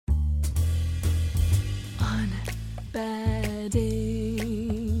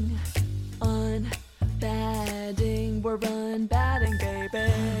UnBadding. UnBadding. We're UnBadding,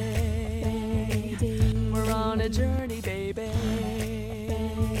 baby. We're on a journey, baby.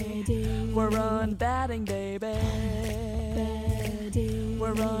 We're UnBadding, baby.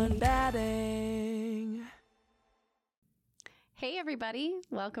 We're UnBadding. Hey everybody,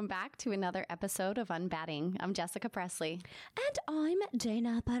 welcome back to another episode of UnBadding. I'm Jessica Presley. And I'm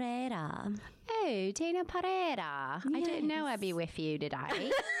Dayna Pereira. Oh, Dayna Pereira. Yes. I didn't know I'd be with you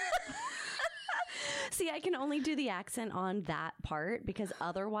today. See, I can only do the accent on that part because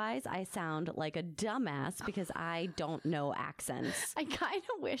otherwise I sound like a dumbass because I don't know accents. I kind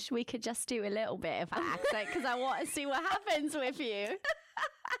of wish we could just do a little bit of an accent because I want to see what happens with you.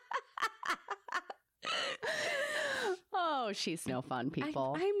 Oh, she's no fun,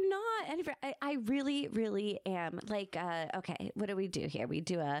 people. I'm not. I really, really am. Like, okay, what do we do here? We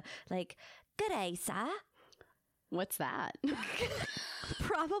do a, like, good day, sir. What's that?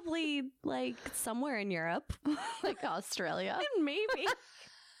 Probably, like, somewhere in Europe. Like Australia? Maybe.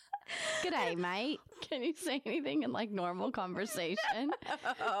 G'day, mate. Can you say anything in, like, normal conversation?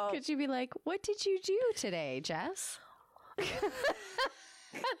 Oh. Could you be like, what did you do today, Jess?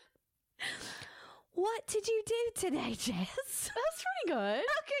 What did you do today, Jess? That's pretty good.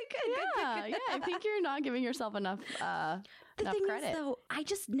 Okay, good. Yeah, I think you're not giving yourself enough The enough thing credit. is, though, I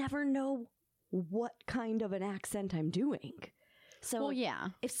just never know what kind of an accent I'm doing. So, Well, yeah,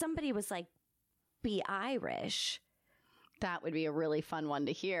 if somebody was like, be Irish, that would be a really fun one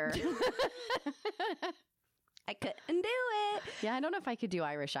to hear. I couldn't do it. Yeah, I don't know if I could do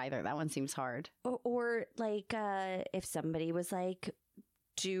Irish either. That one seems hard. Or like, if somebody was like,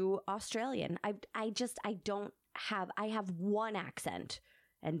 do Australian. I have one accent,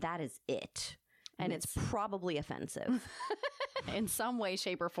 and that is it. And it's probably offensive. In some way,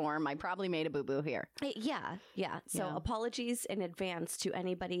 shape, or form, I probably made a boo-boo here. Yeah. So Yeah. apologies in advance to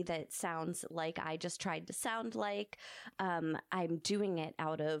anybody that sounds like I just tried to sound like. I'm doing it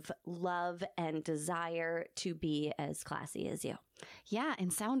out of love and desire to be as classy as you. Yeah,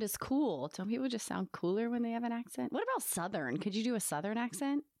 and sound is cool. Don't people just sound cooler when they have an accent? What about Southern? Could you do a Southern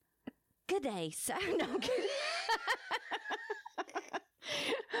accent? Good day, sir. No, I'm kidding.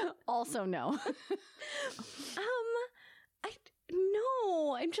 Also, no.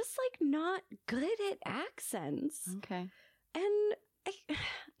 No, I'm just like not good at accents. Okay. And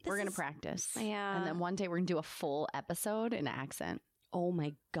We're going to practice. Yeah. And then one day we're going to do a full episode in accent. Oh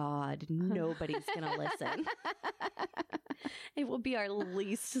my God, nobody's going to listen. It will be our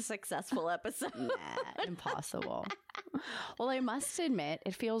least successful episode. Nah, impossible. Well, I must admit,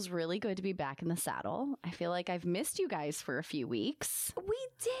 it feels really good to be back in the saddle. I feel like I've missed you guys for a few weeks. We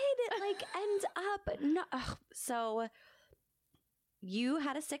did like end up. No, so you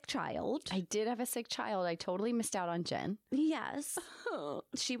had a sick child. I did have a sick child. I totally missed out on Jen. Yes.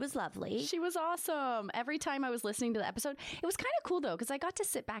 She was lovely. She was awesome. Every time I was listening to the episode, it was kind of cool though, because I got to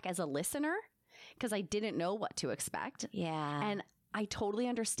sit back as a listener because I didn't know what to expect. Yeah. And I totally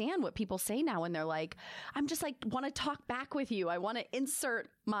understand what people say now when they're like, I'm just like, want to talk back with you. I want to insert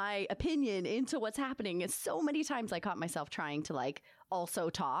my opinion into what's happening. And so many times I caught myself trying to like also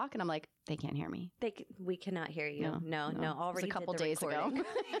talk. And I'm like, they can't hear me. We cannot hear you. No. Already it was a couple did the days recording. ago.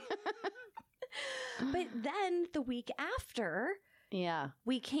 But then the week after, Yeah.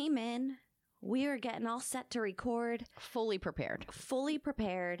 we came in. We were getting all set to record. Fully prepared. Fully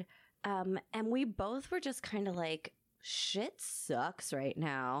prepared. And we both were just kind of like, shit sucks right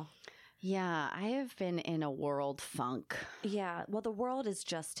now. Yeah. I have been in a world funk. Yeah. Well, the world is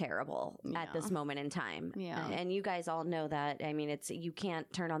just terrible at this moment in time. Yeah. And you guys all know that. I mean, you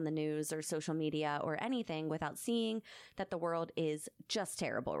can't turn on the news or social media or anything without seeing that the world is just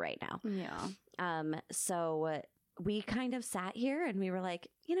terrible right now. Yeah. So we kind of sat here and we were like,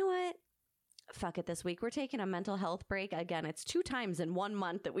 you know what? Fuck it this week. We're taking a mental health break. Again, it's 2 times in 1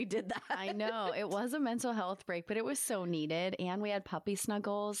 month that we did that. I know. It was a mental health break, but it was so needed. And we had puppy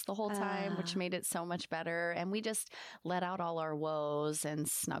snuggles the whole time, which made it so much better. And we just let out all our woes and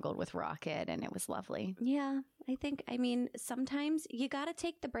snuggled with Rocket, and it was lovely. Yeah, I mean, sometimes you got to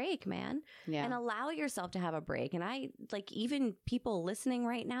take the break, man. Yeah. And allow yourself to have a break. And even people listening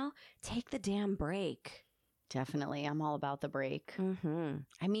right now, take the damn break. Definitely. I'm all about the break. Mm-hmm.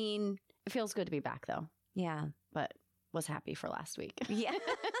 I mean, it feels good to be back, though. Yeah. But was happy for last week. Yeah.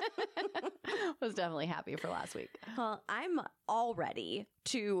 Was definitely happy for last week. Well, I'm all ready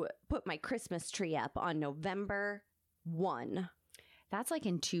to put my Christmas tree up on November 1. That's like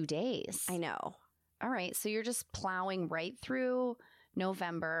in 2 days. I know. All right. So you're just plowing right through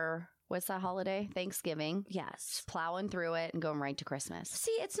November What's that holiday? Thanksgiving. Yes. Just plowing through it and going right to Christmas.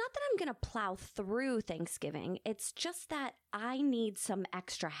 See, it's not that I'm going to plow through Thanksgiving. It's just that I need some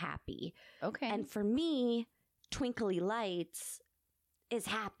extra happy. Okay. And for me, twinkly lights is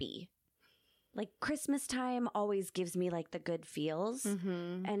happy. Like Christmas time always gives me like the good feels.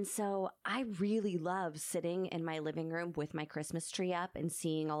 Mm-hmm. And so I really love sitting in my living room with my Christmas tree up and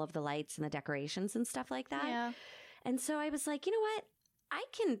seeing all of the lights and the decorations and stuff like that. Yeah. And so I was like, you know what? I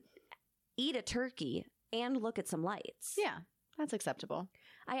can eat a turkey and look at some lights. Yeah. That's acceptable.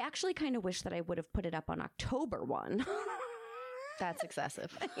 I actually kind of wish that I would have put it up on October 1. That's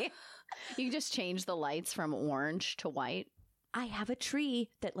excessive. You can just change the lights from orange to white. I have a tree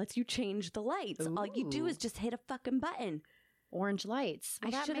that lets you change the lights. All you do Ooh. is just hit a fucking button. Orange lights. I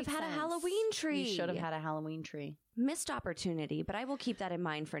that should have makes had a sense. Halloween tree. You should have had a Halloween tree. Missed opportunity, but I will keep that in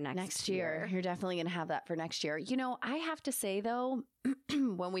mind for next year. You're definitely going to have that for next year. You know, I have to say, though,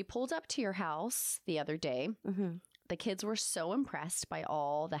 when we pulled up to your house the other day, Mm-hmm. the kids were so impressed by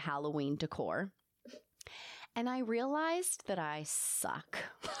all the Halloween decor. And I realized that I suck.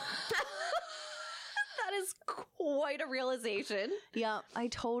 That is quite a realization. Yeah, I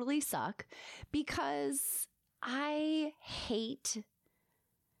totally suck because I hate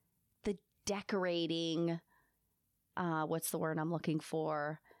the decorating. What's the word I'm looking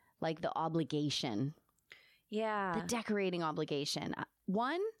for? Like the obligation, Yeah. the decorating obligation.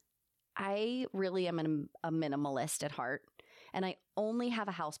 One, I really am a minimalist at heart, and I only have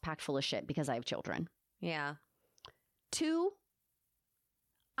a house packed full of shit because I have children. Yeah. Two,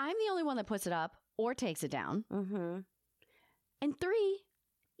 I'm the only one that puts it up or takes it down. Mm-hmm. And three,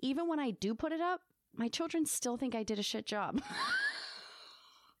 even when I do put it up, my children still think I did a shit job.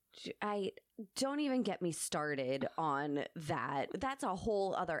 I don't even get me started on that. That's a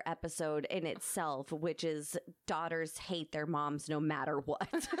whole other episode in itself, which is daughters hate their moms no matter what.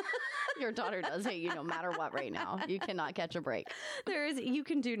 Your daughter does hate you no matter what right now. You cannot catch a break. You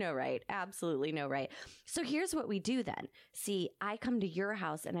can do no right. Absolutely no right. So here's what we do then. See, I come to your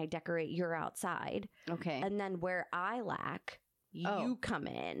house and I decorate your outside. Okay. And then where I lack, you come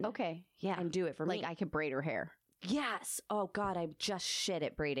in. Okay. Yeah. And do it for Like me. I could braid her hair. Yes. Oh God, I'm just shit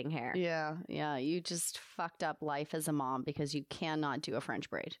at braiding hair. Yeah. Yeah. You just fucked up life as a mom because you cannot do a French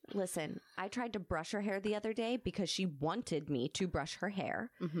braid. Listen, I tried to brush her hair the other day because she wanted me to brush her hair.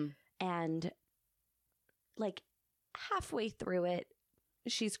 Mm-hmm. And like halfway through it,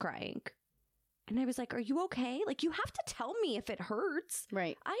 she's crying. And I was like, are you okay? Like, you have to tell me if it hurts.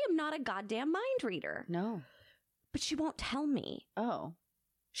 Right. I am not a goddamn mind reader. No. But she won't tell me. Oh.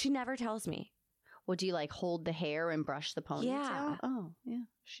 She never tells me. Well, do you like hold the hair and brush the ponytail? Yeah. Oh, yeah.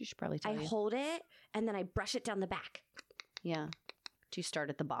 She should probably tell I you. hold it and then I brush it down the back. Yeah. Do you start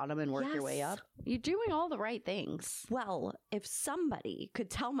at the bottom and work your way Yes. up? You're doing all the right things. Well, if somebody could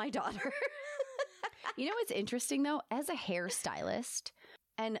tell my daughter. You know what's interesting, though? As a hairstylist,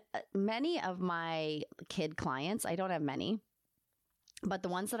 and many of my kid clients, I don't have many, but the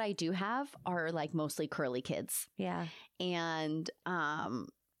ones that I do have are like mostly curly kids. Yeah. And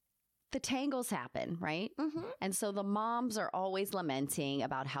the tangles happen, right? Mm-hmm. And so the moms are always lamenting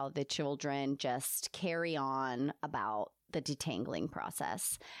about how the children just carry on about the detangling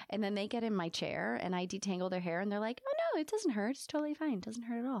process. And then they get in my chair and I detangle their hair and they're like, oh no, it doesn't hurt. It's totally fine. It doesn't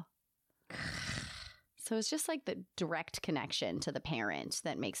hurt at all. So it's just like the direct connection to the parent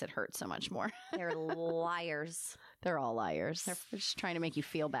that makes it hurt so much more. They're liars. They're all liars. They're just trying to make you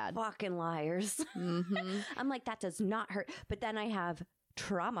feel bad. Fucking liars. Mm-hmm. I'm like, that does not hurt. But then I have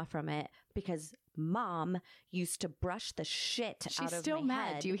trauma from it because mom used to brush the shit She's out of still my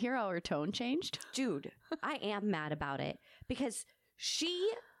mad. head. Do you hear how her tone changed? Dude, I am mad about it because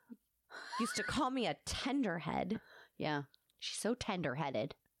she used to call me a tenderhead. Yeah. She's so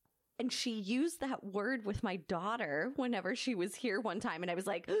tender-headed. And she used that word with my daughter whenever she was here one time. And I was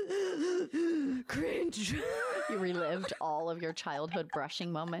like, cringe. You relived all of your childhood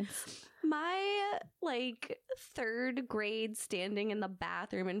brushing moments. My like third grade standing in the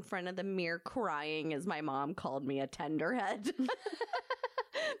bathroom in front of the mirror crying as my mom called me a tenderhead.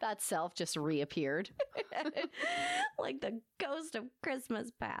 That self just reappeared. Like the ghost of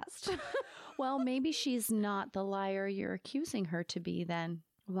Christmas past. Well, maybe she's not the liar you're accusing her to be then.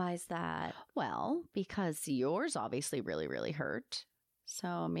 Why is that? Well, because yours obviously really, really hurt.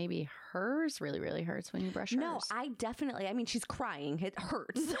 So maybe hers really, really hurts when you brush No, hers. I mean, she's crying. It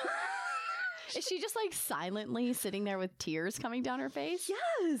hurts. Is she just like silently sitting there with tears coming down her face?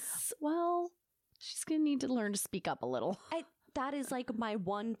 Yes. Well, she's going to need to learn to speak up a little. That is like my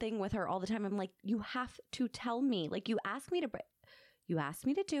one thing with her all the time. I'm like, you have to tell me. Like, you ask me to You asked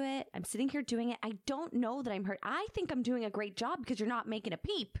me to do it. I'm sitting here doing it. I don't know that I'm hurt. I think I'm doing a great job because you're not making a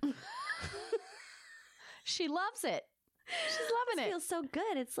peep. She loves it. She's loving It it. feels so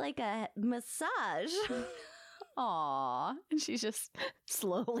good. It's like a massage. Aw. And she's just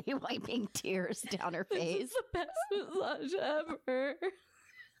slowly wiping tears down her face. It's the best massage ever.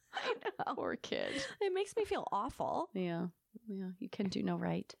 I know. Poor kid. It makes me feel awful. Yeah. Yeah. You can do no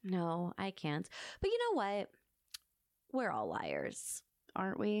right. No, I can't. But you know what? We're all liars.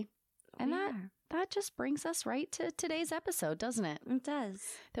 Aren't we? And that just brings us right to today's episode, doesn't it? It does.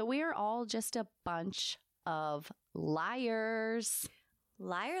 That we are all just a bunch of liars.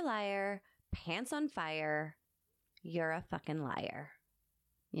 Liar, liar, pants on fire. You're a fucking liar.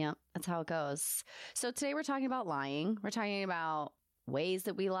 Yeah, that's how it goes. So today we're talking about lying. We're talking about ways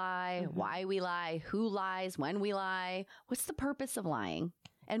that we lie, why we lie, who lies, when we lie. What's the purpose of lying?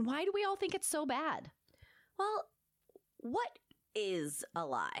 And why do we all think it's so bad? Well, what is a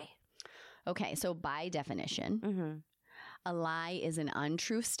lie? Okay, so by definition, a lie is an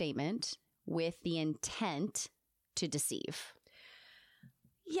untrue statement with the intent to deceive.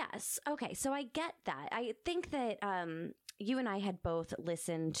 Yes. Okay. So I get that. I think that you and I had both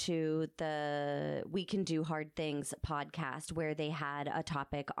listened to the We Can Do Hard Things podcast where they had a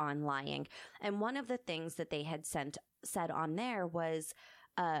topic on lying. And one of the things that they had said on there was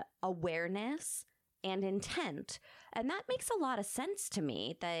awareness and intent. And that makes a lot of sense to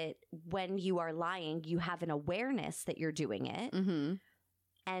me, that when you are lying, you have an awareness that you're doing it.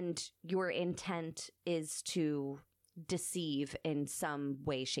 And your intent is to deceive in some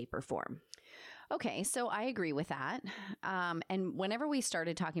way, shape, or form. Okay, so I agree with that. And whenever we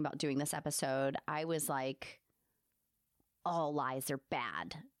started talking about doing this episode, I was like, all lies are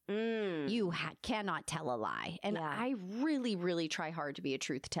bad. You cannot tell a lie. And I really, really try hard to be a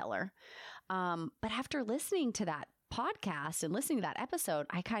truth teller. But after listening to that podcast and listening to that episode,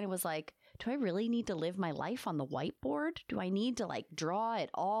 I kind of was like, do I really need to live my life on the whiteboard? Do I need to like draw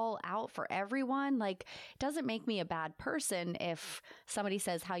it all out for everyone? Like, it doesn't make me a bad person if somebody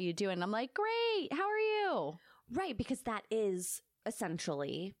says, how you doing? And I'm like, great. How are you? Right. Because that is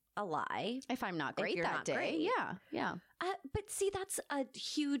essentially a lie. If I'm not great you're that not day. great. Yeah. Yeah. But see, that's a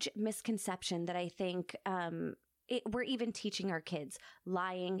huge misconception that I think we're even teaching our kids.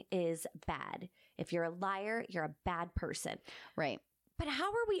 Lying is bad. If you're a liar, you're a bad person. Right. But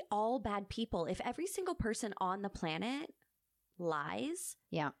how are we all bad people if every single person on the planet lies?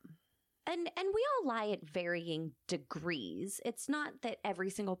 Yeah. And we all lie at varying degrees. It's not that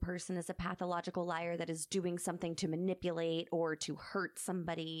every single person is a pathological liar that is doing something to manipulate or to hurt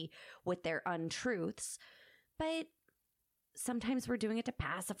somebody with their untruths. But sometimes we're doing it to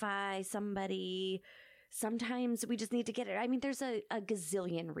pacify somebody. Sometimes we just need to get it. I mean, there's a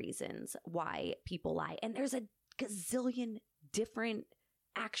gazillion reasons why people lie. And there's a gazillion different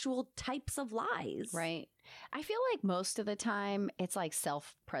actual types of lies. Right. I feel like most of the time it's like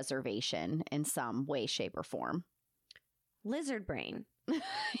self-preservation in some way, shape, or form. Lizard brain.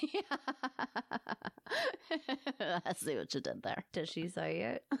 Yeah. I see what you did there. Does she say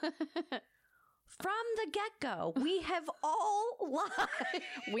it? From the get-go, we have all lied.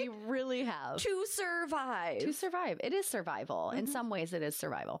 We really have. To survive. To survive. It is survival. In some ways, it is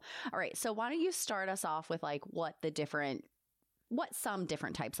survival. All right. So why don't you start us off with like what some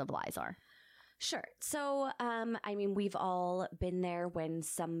different types of lies are? Sure. So, I mean, we've all been there when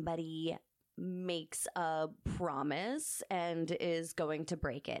somebody makes a promise and is going to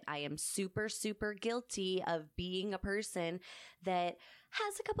break it. I am super, super guilty of being a person that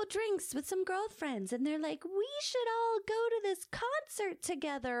has a couple drinks with some girlfriends and they're like, we should all go to this concert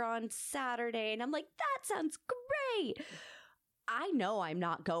together on Saturday. And I'm like, that sounds great. I know I'm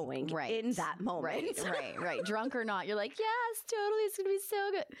not going in that moment. Right. Drunk or not, you're like, yes, totally. It's going to be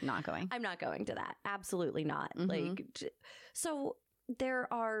so good. Not going. I'm not going to that. Absolutely not. So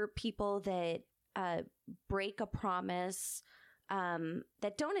there are people that break a promise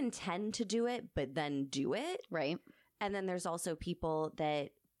that don't intend to do it, but then do it. Right. And then there's also people that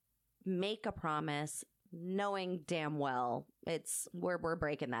make a promise knowing damn well we're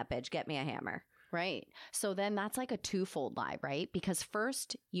breaking that bitch. Get me a hammer. Right. So then that's like a twofold lie, right? Because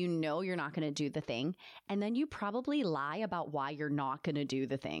first, you know you're not going to do the thing. And then you probably lie about why you're not going to do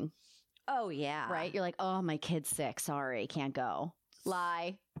the thing. Oh, yeah. Right? You're like, oh, my kid's sick. Sorry, can't go.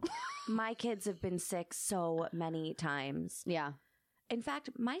 Lie. My kids have been sick so many times. Yeah. In fact,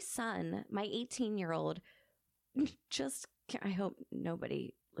 my son, my 18-year-old, I hope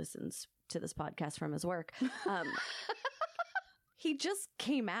nobody listens to this podcast from his work. He just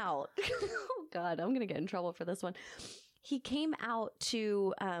came out. Oh, God, I'm going to get in trouble for this one. He came out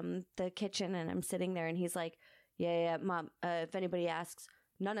to the kitchen and I'm sitting there and he's like, Yeah, Mom, if anybody asks,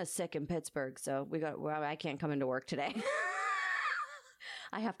 Nana's sick in Pittsburgh, so I can't come into work today.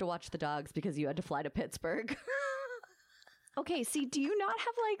 I have to watch the dogs because you had to fly to Pittsburgh. Okay, see, do you not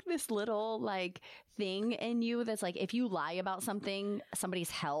have like this little like thing in you that's like if you lie about something,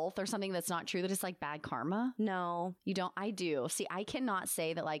 somebody's health or something that's not true, that it's like bad karma? No. You don't? I do. See, I cannot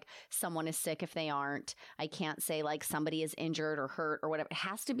say that like someone is sick if they aren't. I can't say like somebody is injured or hurt or whatever. It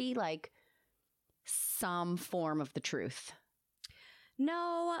has to be like some form of the truth.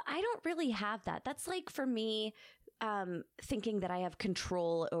 No, I don't really have that. That's like for me, thinking that I have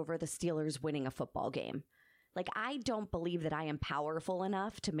control over the Steelers winning a football game. Like, I don't believe that I am powerful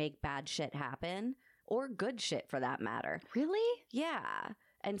enough to make bad shit happen, or good shit for that matter. Really? Yeah.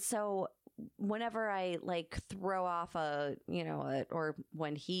 And so whenever I like throw off or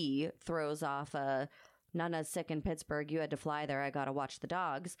when he throws off Nana's sick in Pittsburgh, you had to fly there, I got to watch the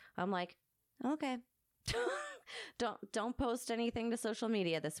dogs. I'm like, okay. Don't post anything to social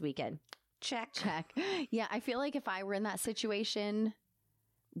media this weekend. Check. Yeah, I feel like if I were in that situation,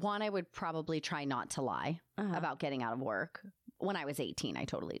 one, I would probably try not to lie about getting out of work. When I was 18, I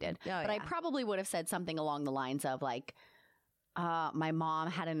totally did. But I probably would have said something along the lines of like, my mom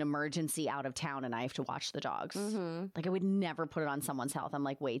had an emergency out of town and I have to watch the dogs. Mm-hmm. Like I would never put it on someone's health. I'm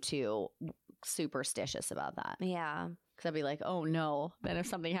like way too superstitious about that. Yeah. Because I'd be like, oh no, then if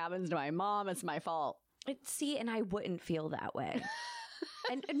something happens to my mom, it's my fault. See, and I wouldn't feel that way.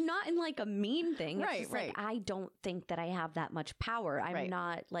 And not in like a mean thing. It's just like, I don't think that I have that much power. I'm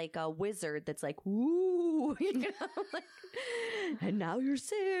not like a wizard that's like, ooh, you know, like, and now you're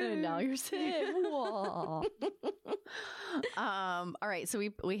sick. Whoa. All right. So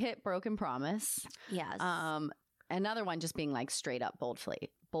we hit broken promise. Yes. Another one just being like straight up bold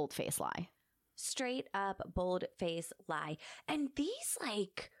face lie. Straight up bold face lie. And these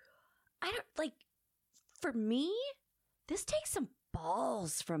like, I don't like, for me, this takes some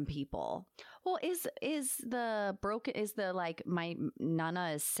balls from people. Well, is the like my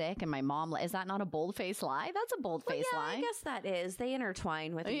Nana is sick and my mom, is that not a bold face lie? That's a bold face lie. I guess that is. They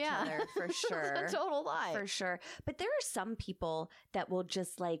intertwine with each other for sure. That's a total lie. For sure. But there are some people that will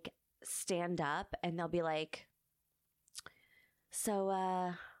just like stand up and they'll be like,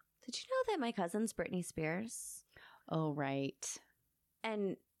 so did you know that my cousin's Britney Spears? Oh, right.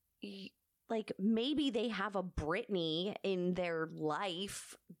 And like maybe they have a Britney in their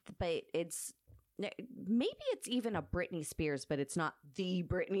life, but maybe it's even a Britney Spears, but it's not the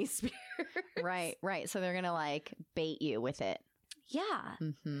Britney Spears. Right. So they're going to like bait you with it. Yeah.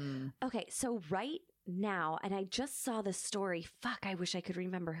 Mm-hmm. Okay. So right now, and I just saw this story. Fuck, I wish I could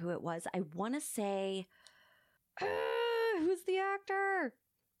remember who it was. I want to say, who's the actor?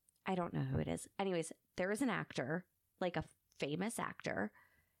 I don't know who it is. Anyways, there is an actor, like a famous actor,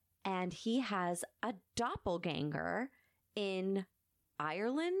 and he has a doppelganger in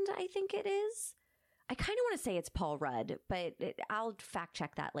Ireland, I think it is. I kind of want to say it's Paul Rudd, but I'll fact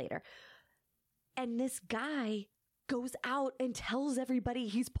check that later. And this guy goes out and tells everybody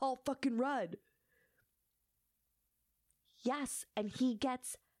he's Paul fucking Rudd. Yes, and he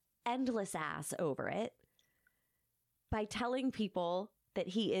gets endless ass over it by telling people that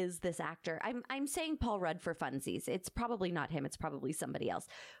he is this actor. I'm saying Paul Rudd for funsies. It's probably not him. It's probably somebody else.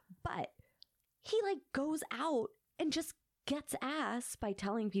 But he like goes out and just gets ass by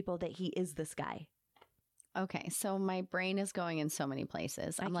telling people that he is this guy. Okay, so my brain is going in so many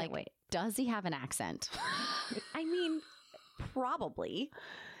places. I'm like, wait, does he have an accent? I mean, probably.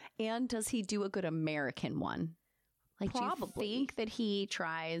 And does he do a good American one? Like, probably. Do you think that he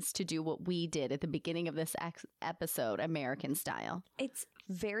tries to do what we did at the beginning of this episode, American style? It's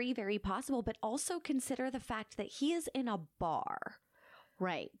very, very possible, but also consider the fact that he is in a bar.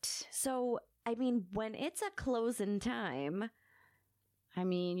 Right. So, I mean, when it's a closing time... I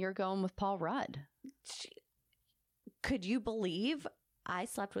mean, you're going with Paul Rudd. Could you believe I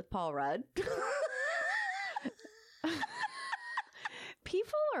slept with Paul Rudd?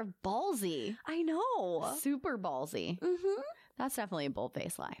 People are ballsy. I know. Super ballsy. Mm-hmm. That's definitely a bold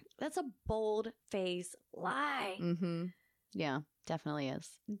face lie. That's a bold face lie. Mm-hmm. Yeah, definitely is.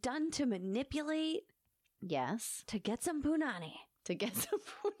 Done to manipulate. Yes. To get some punani. To get some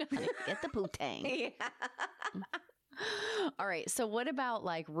punani. Get the putang. Yeah. All right. So what about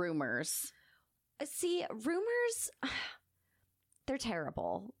like rumors? See, rumors, they're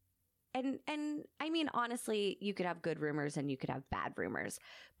terrible. And I mean, honestly, you could have good rumors and you could have bad rumors.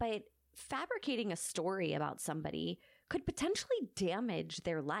 But fabricating a story about somebody could potentially damage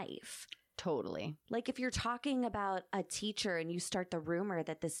their life. Totally. Like if you're talking about a teacher and you start the rumor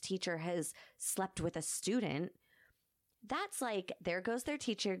that this teacher has slept with a student, that's like, there goes their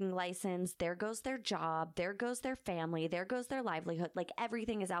teaching license, there goes their job, there goes their family, there goes their livelihood. Like,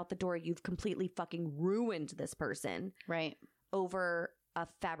 everything is out the door. You've completely fucking ruined this person. Right. Over a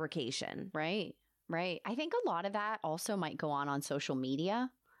fabrication. Right. Right. I think a lot of that also might go on social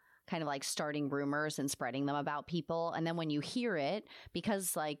media, kind of like starting rumors and spreading them about people. And then when you hear it,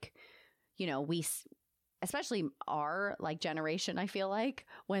 because like, you know, especially our like generation, I feel like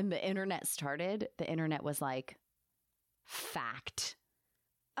when the internet started, the internet was like fact.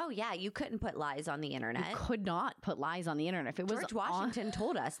 Oh, yeah. You couldn't put lies on the internet. You could not put lies on the internet. If it George Washington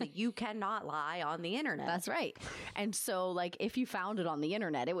told us that you cannot lie on the internet. That's right. And so like if you found it on the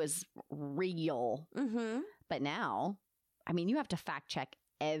internet, it was real. Mm-hmm. But now, I mean, you have to fact check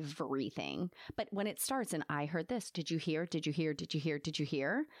everything. But when it starts and I heard this, did you hear? Did you hear? Did you hear? Did you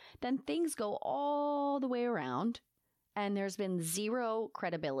hear? Then things go all the way around and there's been zero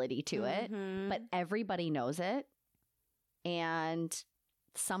credibility to it, but everybody knows it. And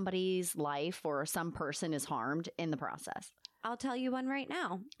somebody's life or some person is harmed in the process. I'll tell you one right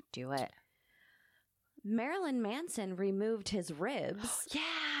now. Do it. Marilyn Manson removed his ribs. Yeah,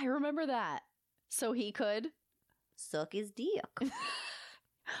 I remember that. So he could suck his dick.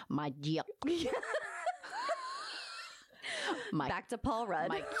 My dick. Back to Paul Rudd.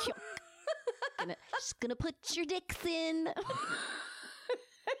 My just gonna put your dicks in.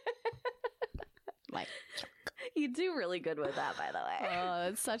 My You do really good with that, by the way. Oh,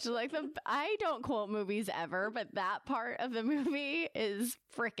 it's such like I don't quote movies ever, but that part of the movie is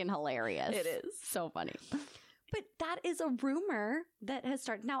freaking hilarious. It is. So funny. But that is a rumor that has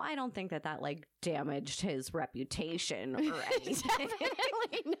started. Now, I don't think that like damaged his reputation or anything.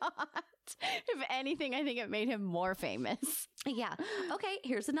 Definitely not. If anything, I think it made him more famous. Yeah. Okay,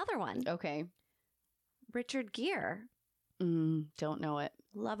 here's another one. Okay. Richard Gere. Don't know it.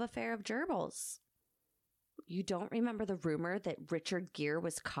 Love affair of gerbils. You don't remember the rumor that Richard Gere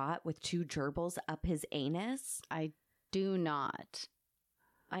was caught with 2 gerbils up his anus? I do not.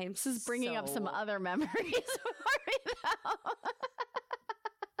 This is bringing up some other memories for me, though.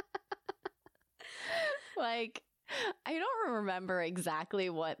 Like, I don't remember exactly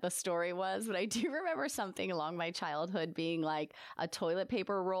what the story was, but I do remember something along my childhood being like a toilet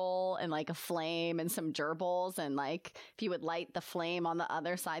paper roll and like a flame and some gerbils. And like, if you would light the flame on the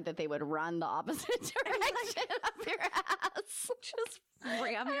other side, that they would run the opposite direction up your ass. Just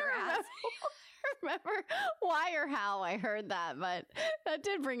ram your ass. I remember why or how I heard that, but that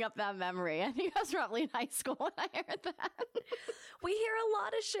did bring up that memory. I think I was probably in high school when I heard that. We hear a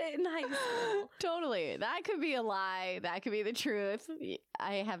lot of shit in high school. Totally. That could be a lie. That could be the truth.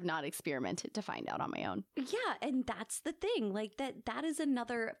 I have not experimented to find out on my own. Yeah, and that's the thing. Like that is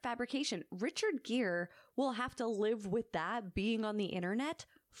another fabrication. Richard Gere will have to live with that being on the internet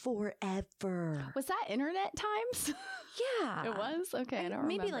forever. Was that internet times? Yeah. It was? Okay, I don't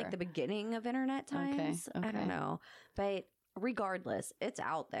Maybe remember. like the beginning of internet times. Okay. I don't know. But regardless, it's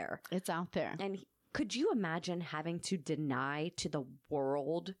out there. It's out there. And could you imagine having to deny to the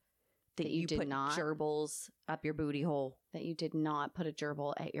world that you did put not gerbils up your booty hole? That you did not put a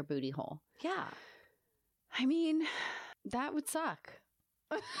gerbil at your booty hole. Yeah. I mean, that would suck.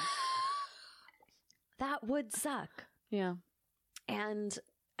 That would suck. Yeah. And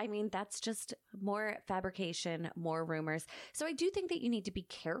I mean, that's just more fabrication, more rumors. So I do think that you need to be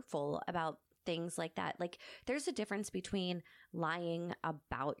careful about things like that. Like, there's a difference between lying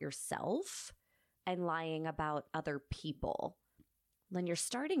about yourself and lying about other people. When you're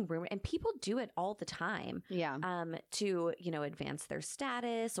starting rumor, and people do it all the time. Yeah. To, advance their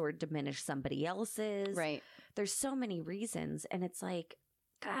status or diminish somebody else's. Right. There's so many reasons. And it's like,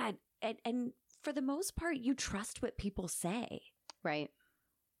 God, and for the most part, you trust what people say. Right.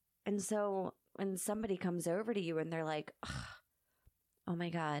 And so when somebody comes over to you and they're like, oh my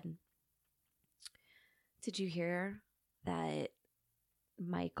God, did you hear that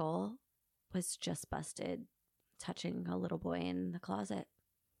Michael was just busted touching a little boy in the closet?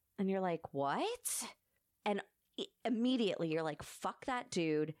 And you're like, what? And immediately you're like, fuck that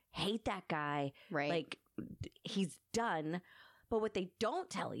dude, hate that guy. Right. Like, he's done. But what they don't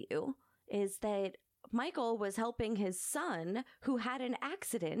tell you is that Michael was helping his son who had an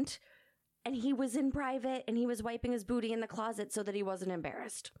accident, and he was in private and he was wiping his booty in the closet so that he wasn't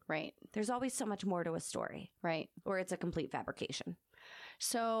embarrassed. Right. There's always so much more to a story. Right. Or it's a complete fabrication.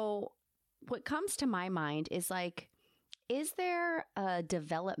 So what comes to my mind is like, is there a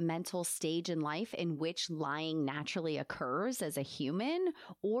developmental stage in life in which lying naturally occurs as a human?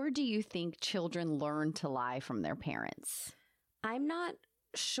 Or do you think children learn to lie from their parents? I'm not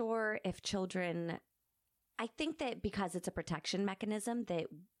sure if children... I think that because it's a protection mechanism that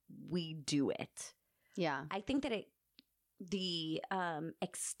we do it. Yeah. I think that the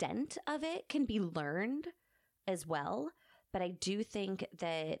extent of it can be learned as well. But I do think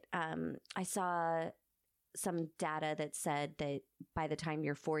that I saw some data that said that by the time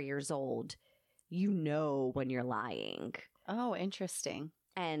you're 4 years old, you know when you're lying. Oh, interesting.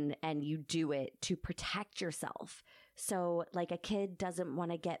 And you do it to protect yourself. So like a kid doesn't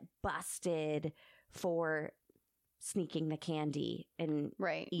want to get busted for sneaking the candy and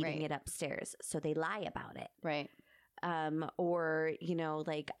eating it upstairs. So they lie about it. Right. Or, you know,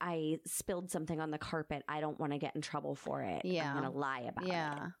 like I spilled something on the carpet. I don't want to get in trouble for it. Yeah. I'm going to lie about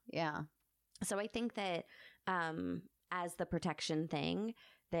it. Yeah. So I think that as the protection thing,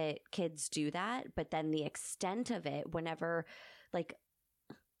 that kids do that. But then the extent of it, whenever, like,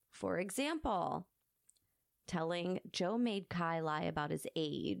 for example, telling Joe made Kai lie about his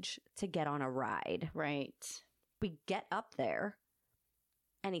age to get on a ride. Right. We get up there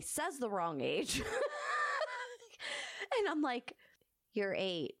and he says the wrong age. And I'm like, you're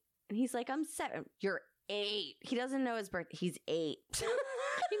 8. And he's like, I'm 7. You're 8. He doesn't know his birthday. He's 8.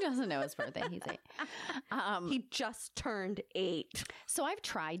 He doesn't know his birthday. He's 8. He just turned 8. So I've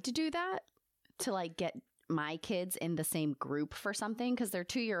tried to do that to like get my kids in the same group for something because they're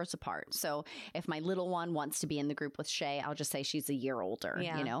 2 years apart. So if my little one wants to be in the group with Shay, I'll just say she's a year older,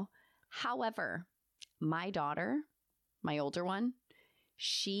 you know? However, my daughter, my older one,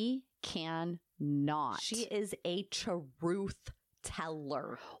 she cannot. She is a truth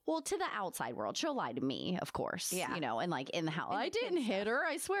teller. Well, to the outside world, she'll lie to me, of course. Yeah. You know, and like in the house, And I the didn't kid hit her.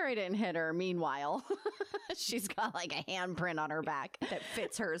 I swear I didn't hit her. Meanwhile, she's got like a handprint on her back That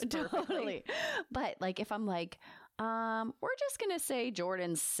fits hers perfectly. Totally. But like if I'm like, we're just going to say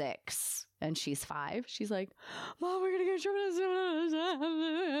Jordan's 6 and she's 5. She's like, Mom, we're going to get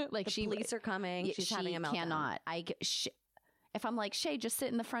trouble. Like The police are coming. She's having a meltdown. Cannot. If I'm like, Shay, just sit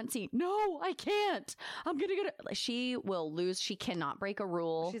in the front seat. No, I can't. I'm going to get it. She will lose. She cannot break a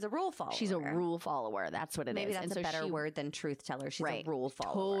rule. She's a rule follower. She's a rule follower. That's what it is. Maybe that's and a so better word than truth teller. She's right, a rule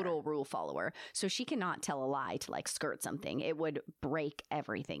follower. Total rule follower. So she cannot tell a lie to like skirt something. It would break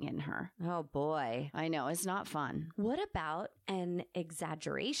everything in her. Oh, boy. I know. It's not fun. What about an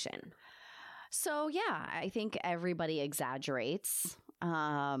exaggeration? So, yeah, I think everybody exaggerates.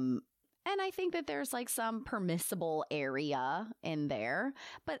 And I think that there's like some permissible area in there,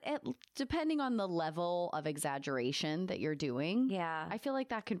 but depending on the level of exaggeration that you're doing, Yeah. I feel like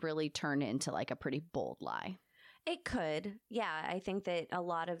that could really turn into like a pretty bold lie. It could. Yeah. I think that a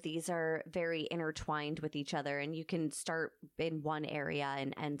lot of these are very intertwined with each other, and you can start in one area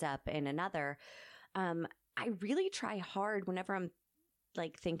and end up in another. I really try hard whenever I'm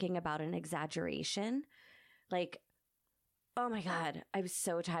like thinking about an exaggeration, like, oh my God, I was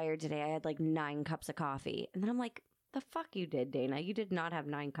so tired today. I had like 9 cups of coffee. And then I'm like, the fuck you did, Dayna. You did not have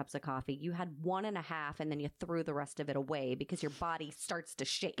 9 cups of coffee. You had 1.5 and then you threw the rest of it away because your body starts to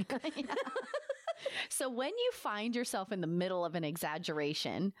shake. So when you find yourself in the middle of an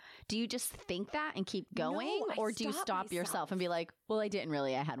exaggeration, do you just think that and keep going? No, I or do you stop myself. yourself and be like, well, I didn't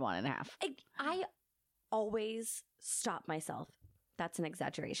really. I had 1.5. I always stop myself. That's an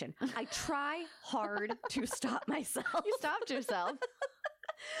exaggeration. I try hard to stop myself. You stopped yourself.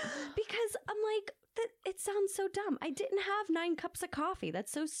 Because I'm like, it sounds so dumb. I didn't have 9 cups of coffee.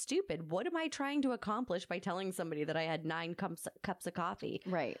 That's so stupid. What am I trying to accomplish by telling somebody that I had 9 cups of coffee?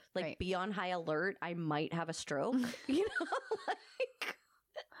 Right. Like, right. be on high alert. I might have a stroke. You know, like,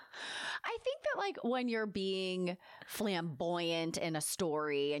 I think that like when you're being flamboyant in a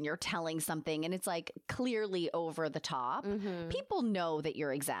story and you're telling something and it's like clearly over the top, people know that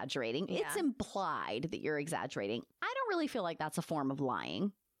you're exaggerating. Yeah. It's implied that you're exaggerating. I don't really feel like that's a form of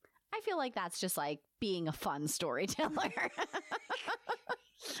lying. I feel like that's just like being a fun storyteller.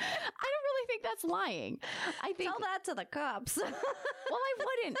 I don't really think that's lying. I think tell that to the cops. well, I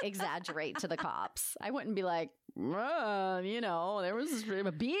wouldn't exaggerate to the cops. I wouldn't be like, you know, there was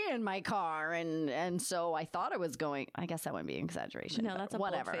a bee in my car, and so I thought I was going. I guess that wouldn't be an exaggeration. No, that's a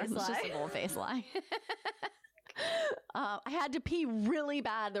whatever. bold-faced It's just lie. a bold-faced lie. I had to pee really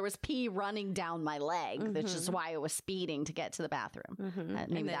bad. There was pee running down my leg, which is why I was speeding to get to the bathroom. Maybe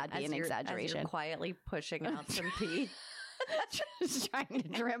And then that'd be an as exaggeration. you're quietly pushing out some pee. Just trying to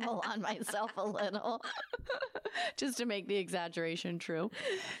dribble on myself a little just to make the exaggeration true.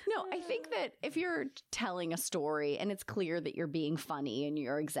 No, I think that if you're telling a story and it's clear that you're being funny and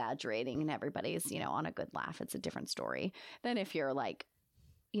you're exaggerating and everybody's, you know, on a good laugh, it's a different story than if you're like,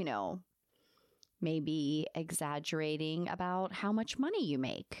 you know, maybe exaggerating about how much money you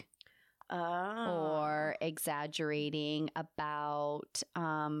make. Or exaggerating about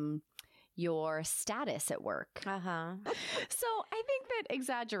your status at work. So I think that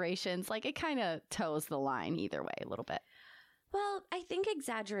exaggerations, like it kind of toes the line either way a little bit. Well, I think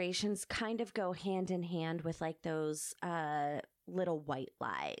exaggerations kind of go hand in hand with like those little white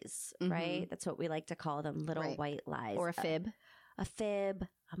lies, Mhm. right? That's what we like to call them, little Right. white lies. Or a fib. A fib,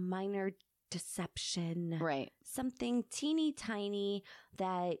 a minor deception, Right. something teeny tiny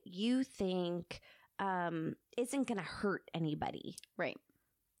that you think isn't going to hurt anybody. Right.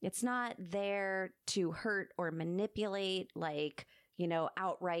 It's not there to hurt or manipulate, like,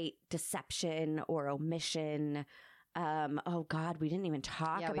 outright deception or omission. Oh God, we didn't even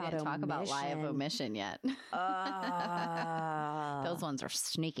talk about we didn't talk about lie of omission yet. Those ones are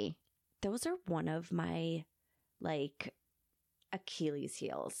sneaky. Those are one of my like Achilles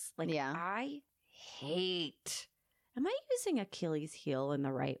heels. Like, Yeah. I hate. Am I using Achilles heel in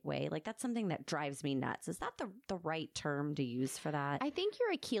the right way? Like, that's something that drives me nuts. Is that the right term to use for that? I think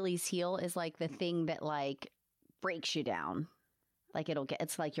your Achilles heel is like the thing that like breaks you down. Like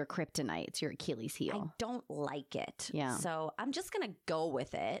it's like your kryptonite. It's your Achilles I heel. don't like it. Yeah. So I'm just going to go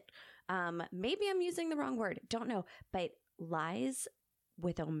with it. Maybe I'm using the wrong word. Don't know. But lies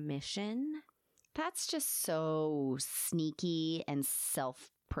with omission. That's just so sneaky and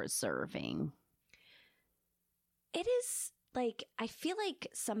self-preserving. It is like, I feel like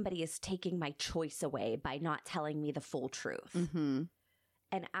somebody is taking my choice away by not telling me the full truth. Mm-hmm.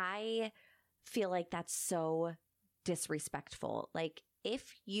 And I feel like that's so disrespectful. Like,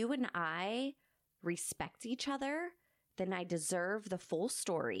 if you and I respect each other, then I deserve the full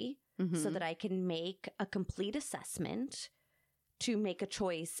story so that I can make a complete assessment to make a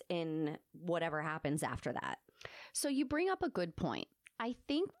choice in whatever happens after that. So you bring up a good point. I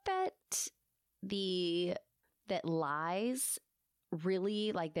think that that lies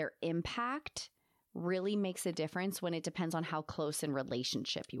really, like their impact really makes a difference when it depends on how close in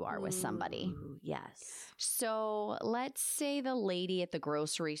relationship you are with somebody. Ooh, yes. So let's say the lady at the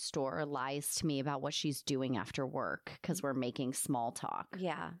grocery store lies to me about what she's doing after work because we're making small talk.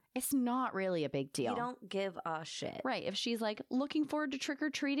 Yeah. It's not really a big deal. You don't give a shit. Right. If she's like looking forward to trick or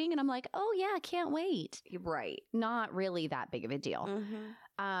treating and I'm like, oh yeah, can't wait. Right. Not really that big of a deal.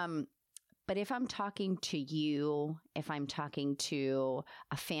 Mm-hmm. But if I'm talking to you, if I'm talking to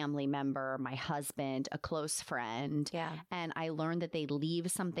a family member, my husband, a close friend, Yeah. and I learn that they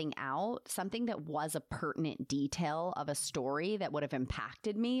leave something out, something that was a pertinent detail of a story that would have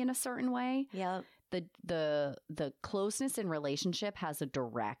impacted me in a certain way, Yep. the closeness in relationship has a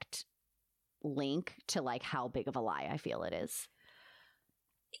direct link to like how big of a lie I feel it is.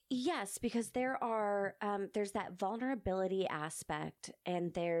 Yes, because there's that vulnerability aspect,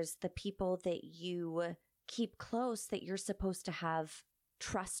 and there's the people that you keep close that you're supposed to have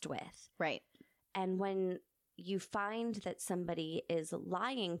trust with. Right. And when you find that somebody is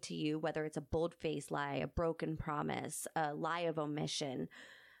lying to you, whether it's a bold-faced lie, a broken promise, a lie of omission,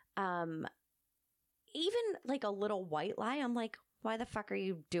 even like a little white lie, I'm like, why the fuck are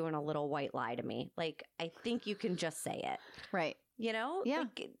you doing a little white lie to me? Like, I think you can just say it. Right. You know? Yeah.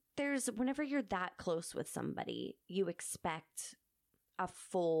 Like, whenever you're that close with somebody, you expect a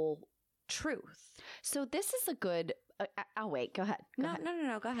full truth. So this is a good, I'll wait. Go ahead. Go ahead.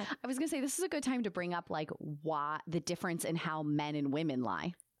 No. Go ahead. I was going to say, this is a good time to bring up like why the difference in how men and women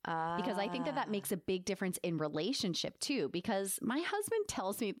lie. Because I think that makes a big difference in relationship too, because my husband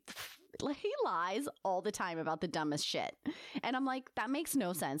tells me he lies all the time about the dumbest shit. And I'm like, that makes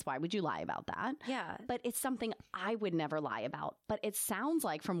no sense. Why would you lie about that? Yeah. But it's something I would never lie about. But it sounds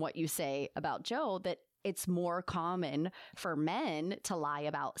like from what you say about Joe that it's more common for men to lie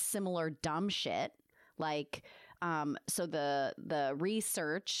about similar dumb shit. Like, so the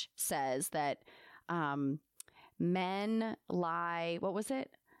research says that men lie, what was it?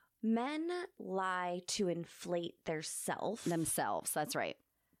 Men lie to inflate Themselves. That's right.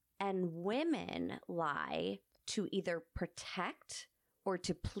 And women lie to either protect or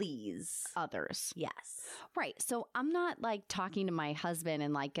to please Others. Yes. Right. So I'm not like talking to my husband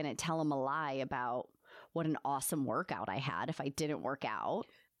and like going to tell him a lie about what an awesome workout I had if I didn't work out.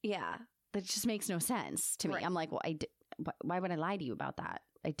 Yeah. That just makes no sense to me. Right. I'm like, well, why would I lie to you about that?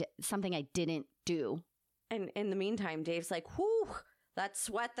 I did something I didn't do. And in the meantime, Dave's like, whew, that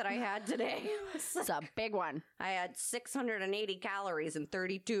sweat that I had today. It's a big one. I had 680 calories in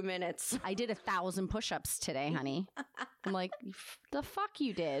 32 minutes. I did 1,000 push-ups today, honey. I'm like, the fuck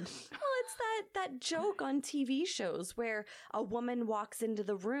you did. Well, it's that joke on TV shows where a woman walks into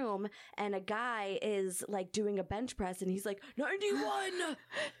the room and a guy is like doing a bench press and he's like, 91,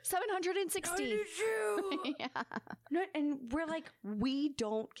 760. 92. Yeah. And we're like, we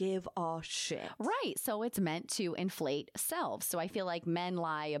don't give a shit. Right. So it's meant to inflate selves. So I feel like men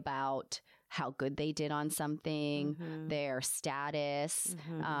lie about how good they did on something, their status,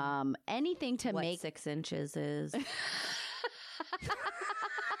 anything to What make 6 inches is.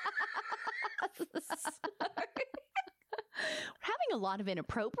 We're having a lot of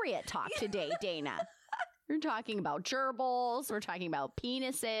inappropriate talk today, Dayna. We're talking about gerbils. We're talking about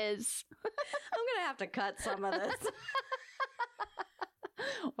penises. I'm going to have to cut some of this.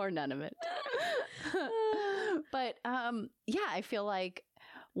 Or none of it. But yeah, I feel like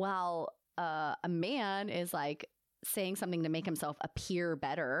while a man is like saying something to make himself appear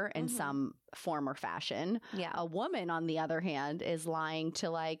better in some form or fashion, a woman, on the other hand, is lying to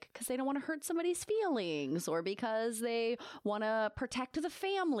like, because they don't want to hurt somebody's feelings, or because they want to protect the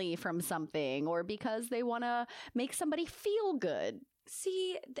family from something, or because they want to make somebody feel good.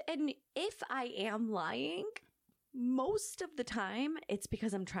 See, and if I am lying, most of the time it's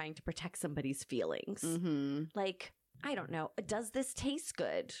because I'm trying to protect somebody's feelings. Like, I don't know, does this taste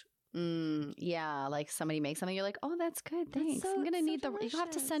good? Yeah, like somebody makes something, you're like, oh, that's good, thanks. I'm gonna need you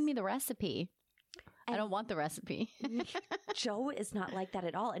have to send me the recipe. And I don't want the recipe. Joe is not like that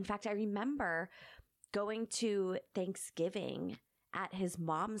at all. In fact, I remember going to Thanksgiving at his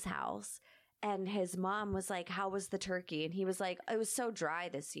mom's house, and his mom was like, how was the turkey? And he was like, it was so dry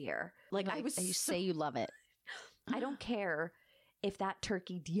this year. Like I was you say you love it. I don't care if that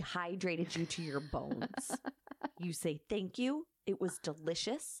turkey dehydrated you to your bones. You say, thank you. It was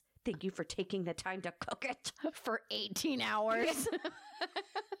delicious. Thank you for taking the time to cook it. For 18 hours.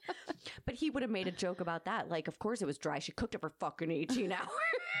 But he would have made a joke about that. Like, of course it was dry. She cooked it for fucking 18 hours.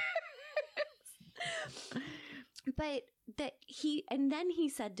 But then he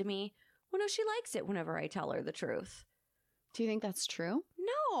said to me, well, no, she likes it whenever I tell her the truth. Do you think that's true?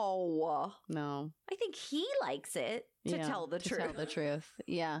 No. No. I think he likes it to tell the truth. Tell the truth.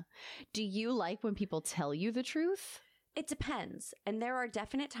 Yeah. Do you like when people tell you the truth? It depends. And there are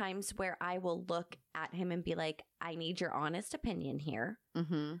definite times where I will look at him and be like, I need your honest opinion here.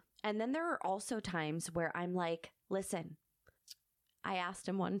 And then there are also times where I'm like, listen, I asked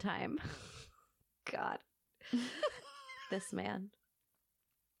him one time, God, this man.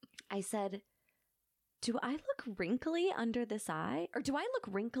 I said, do I look wrinkly under this eye? Or do I look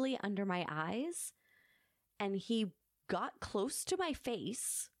wrinkly under my eyes? And he got close to my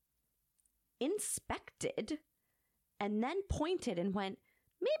face, inspected, and then pointed and went,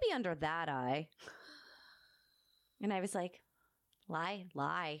 maybe under that eye. And I was like,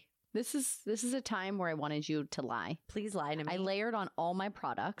 lie. This is a time where I wanted you to lie. Please lie to me. I layered on all my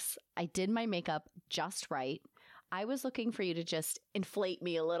products. I did my makeup just right. I was looking for you to just inflate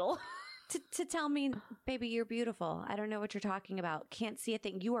me a little. To tell me, baby, you're beautiful. I don't know what you're talking about. Can't see a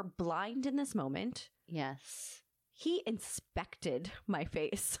thing. You are blind in this moment. Yes. He inspected my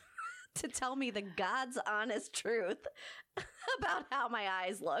face to tell me the God's honest truth about how my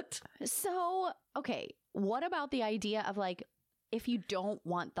eyes looked. So, okay, what about the idea of like, if you don't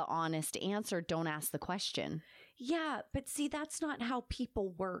want the honest answer, don't ask the question? Yeah, but see, that's not how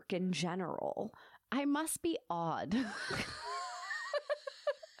people work in general. I must be odd.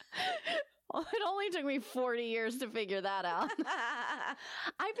 Well, it only took me 40 years to figure that out.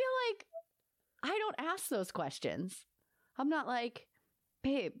 I feel like I don't ask those questions. I'm not like,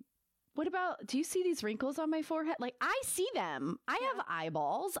 babe, what about, do you see these wrinkles on my forehead? Like, I see them. I have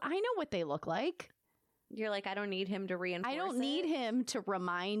eyeballs. I know what they look like. You're like, I don't need him to reinforce I don't need him to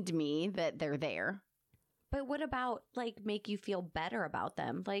remind me that they're there. But what about, like, make you feel better about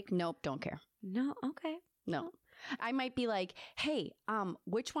them? Like, nope, don't care. No, okay. No. I might be like, hey,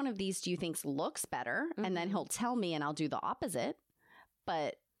 which one of these do you think looks better? And then he'll tell me and I'll do the opposite.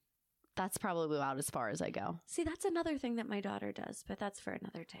 But that's probably about as far as I go. See, that's another thing that my daughter does, but that's for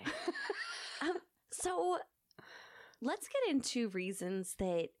another day. So let's get into reasons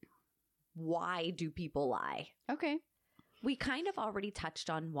that why do people lie? Okay. We kind of already touched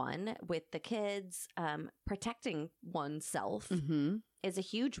on one with the kids. Protecting oneself is a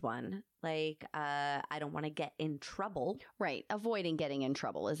huge one. Like, I don't want to get in trouble. Right. Avoiding getting in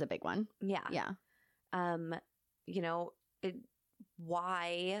trouble is a big one. Yeah. Yeah. You know,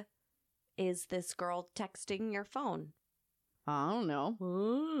 why is this girl texting your phone? I don't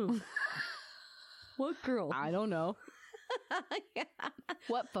know. What girl? I don't know. Yeah.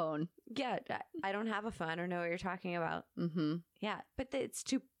 What phone? Yeah, I don't have a phone. I don't know what you're talking about. Yeah, but it's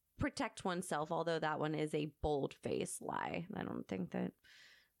to protect oneself, although that one is a bold-faced lie. I don't think that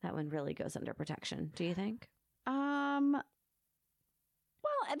one really goes under protection. Do you think? Well,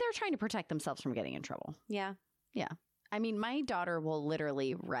 they're trying to protect themselves from getting in trouble. Yeah. Yeah. I mean, my daughter will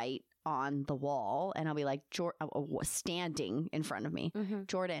literally write on the wall, and I'll be like, standing in front of me,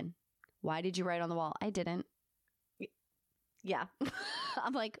 Jordan, why did you write on the wall? I didn't. Yeah.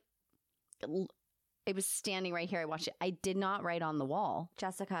 I'm like, it was standing right here. I watched it. I did not write on the wall.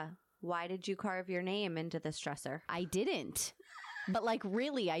 Jessica, why did you carve your name into this dresser? I didn't. But like,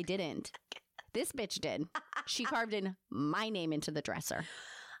 really, I didn't. This bitch did. She carved in my name into the dresser.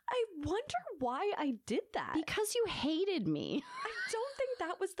 I wonder why I did that. Because you hated me. I don't think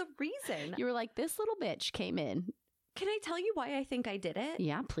that was the reason. You were like, this little bitch came in. Can I tell you why I think I did it?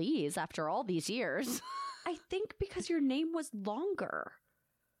 Yeah, please. After all these years. I think because your name was longer.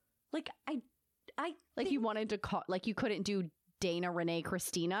 Like, I like you wanted to call, like you couldn't do Dayna Renee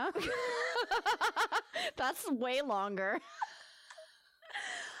Christina. That's way longer.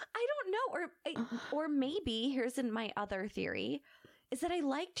 I don't know. Or maybe, here's my other theory, is that I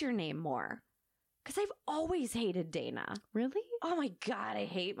liked your name more. Because I've always hated Dayna. Really? Oh my God, I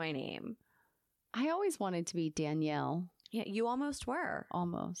hate my name. I always wanted to be Danielle. Yeah, you almost were.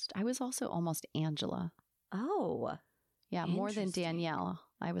 Almost. I was also almost Angela. Oh. Yeah, more than Interesting. Danielle.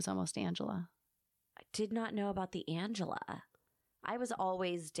 I was almost Angela. I did not know about the Angela. I was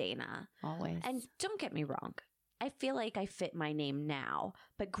always Dayna. Always. And don't get me wrong. I feel like I fit my name now.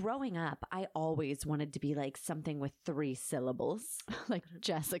 But growing up, I always wanted to be like something with 3 syllables. like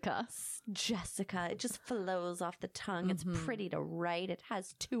Jessica. Jessica. It just flows off the tongue. It's pretty to write. It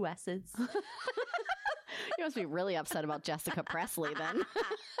has 2 S's. You must be really upset about Jessica Presley then.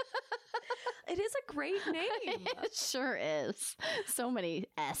 It is a great name. It sure is. So many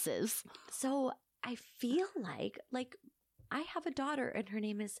S's. So I feel like I have a daughter and her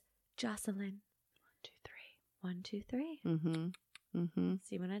name is Jocelyn. 1, 2, 3. Mm-hmm. Mm-hmm.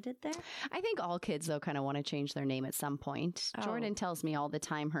 See what I did there? I think all kids, though, kind of want to change their name at some point. Oh. Jordan tells me all the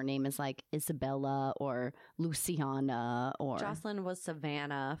time her name is like Isabella or Luciana or... Jocelyn was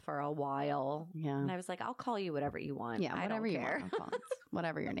Savannah for a while. Yeah. And I was like, I'll call you whatever you want. Yeah, I whatever don't you care. want. I'll call it.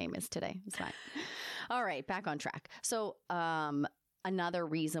 Whatever your name is today. It's fine. All right, back on track. So another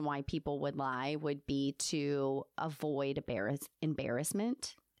reason why people would lie would be to avoid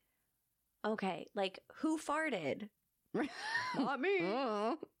embarrassment. Okay, like who farted? Not me.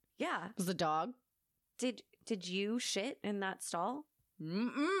 Yeah. Was the dog? Did you shit in that stall?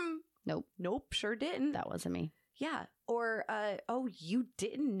 Nope. Nope, sure didn't. That wasn't me. Yeah. Or oh, you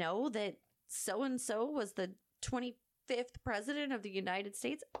didn't know that so and so was the 25th president of the United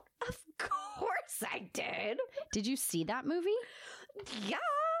States? Of course I did. Did you see that movie? Yeah.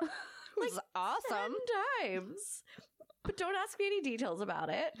 It was awesome. 10 times. But don't ask me any details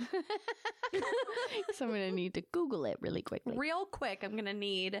about it. So I'm going to need to Google it really quickly. Real quick, I'm going to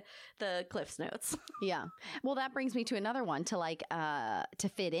need the Cliff's Notes. Yeah. Well, that brings me to another one to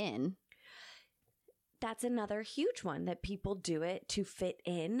fit in. That's another huge one that people do it to fit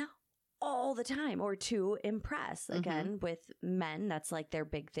in all the time or to impress. Again, with men, that's like their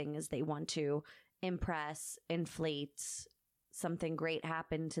big thing is they want to impress, inflate, something great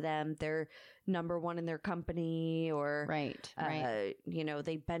happened to them. They're number 1 in their company or, Right. you know,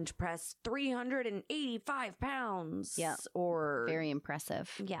 they bench press 385 pounds. Yeah. Or Very impressive.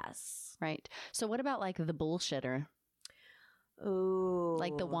 yes. Right. So what about like the bullshitter? Ooh.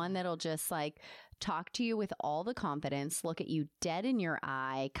 Like the one that'll just like talk to you with all the confidence, look at you dead in your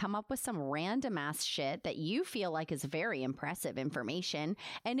eye, come up with some random ass shit that you feel like is very impressive information.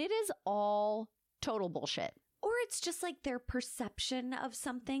 And it is all total bullshit. Or it's just like their perception of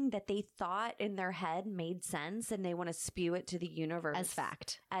something that they thought in their head made sense and they want to spew it to the universe. As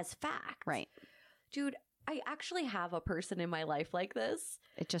fact. As fact. Right. Dude, I actually have a person in my life like this.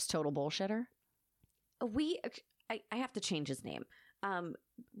 It's just total bullshitter. I have to change his name.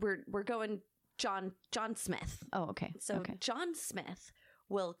 We're going John Smith. Oh, okay. So okay. John Smith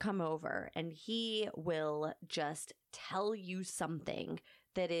will come over and he will just tell you something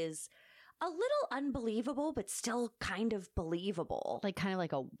that is a little unbelievable, but still kind of believable. Like kind of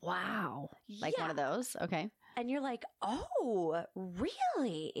like a wow. Like one of those. Okay. And you're like, oh,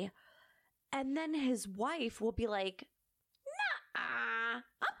 really? And then his wife will be like, nah,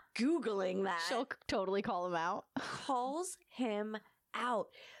 I'm Googling that. She'll totally call him out. Calls him out.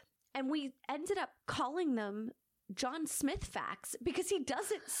 And we ended up calling them John Smith facts because he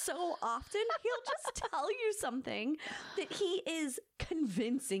does it so often. He'll just tell you something that he is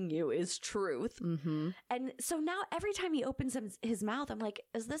convincing you is truth. Mm-hmm. And so now every time he opens his mouth, I'm like,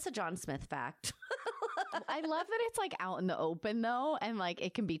 is this a John Smith fact? I love that it's like out in the open though, and like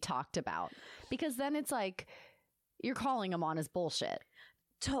it can be talked about because then it's like you're calling him on his bullshit.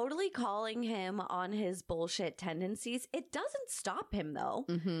 Totally calling him on his bullshit tendencies. It doesn't stop him though,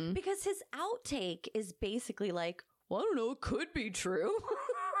 because his outtake is basically like, well, I don't know, it could be true.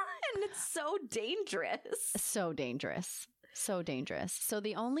 And it's so dangerous. So dangerous. So dangerous. So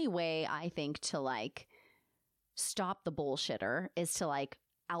the only way I think to like stop the bullshitter is to like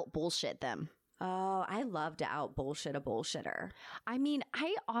out bullshit them. Oh, I love to out bullshit a bullshitter. I mean,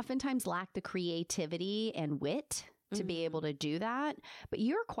 I oftentimes lack the creativity and wit to be able to do that. But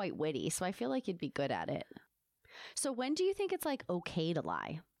you're quite witty, so I feel like you'd be good at it. So when do you think it's like okay to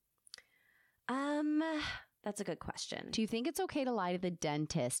lie? That's a good question. Do you think it's okay to lie to the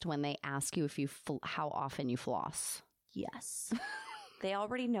dentist when they ask you if you how often you floss? Yes. They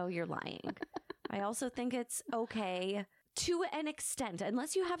already know you're lying. I also think it's okay to an extent,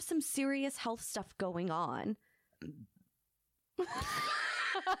 unless you have some serious health stuff going on. That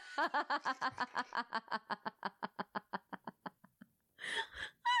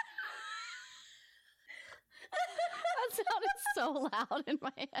sounded so loud in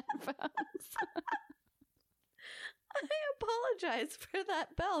my headphones. I apologize for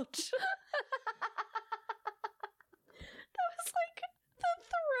that belch. That was like the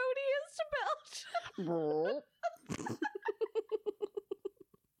throatiest belch.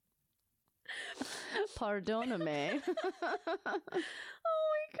 Pardoname. Oh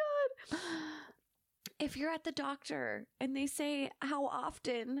my God. If you're at the doctor and they say, how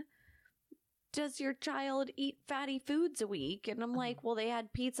often does your child eat fatty foods a week? And I'm like, well, they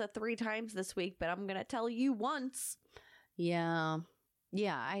had pizza 3 times this week, but I'm going to tell you once. Yeah.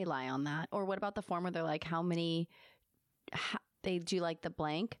 Yeah, I lie on that. Or what about the form where they're like, they do like the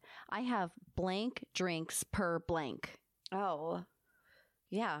blank? I have blank drinks per blank. Oh,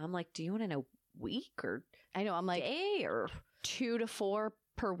 yeah. I'm like, do you want to know week or I know. I'm like, day or 2 to 4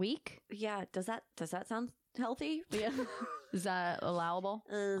 per week? Yeah. Does that sound healthy? Yeah. Is that allowable?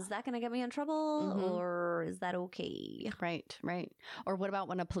 Is that going to get me in trouble or is that okay? Right, right. Or what about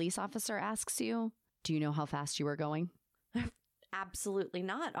when a police officer asks you, do you know how fast you were going? Absolutely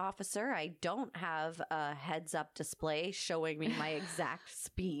not, officer. I don't have a heads-up display showing me my exact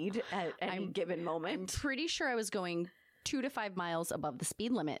speed at any given moment. I'm pretty sure I was going 2 to 5 miles above the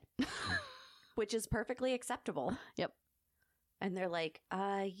speed limit. Which is perfectly acceptable. Yep. And they're like,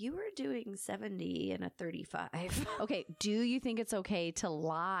 you were doing 70 in a 35. Okay. Do you think it's okay to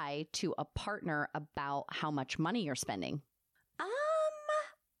lie to a partner about how much money you're spending?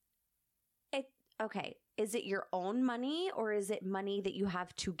 Okay. Is it your own money or is it money that you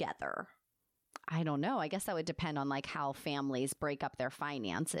have together? I don't know. I guess that would depend on like how families break up their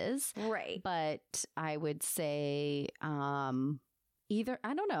finances. Right. But I would say either,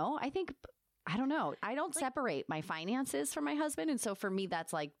 I don't know. I don't know. I don't separate my finances from my husband. And so for me,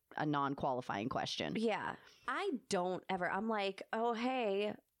 that's like a non-qualifying question. Yeah. I don't ever. I'm like, oh,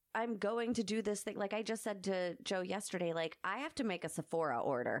 hey, I'm going to do this thing. Like I just said to Joe yesterday, like I have to make a Sephora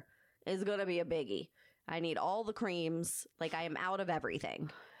order. It's going to be a biggie. I need all the creams. Like I am out of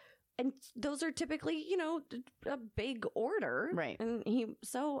everything. And those are typically, a big order. Right. And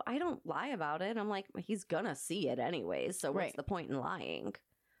so I don't lie about it. I'm like, he's going to see it anyways. So what's the point in lying?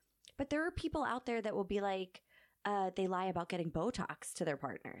 But there are people out there that will be like, they lie about getting Botox to their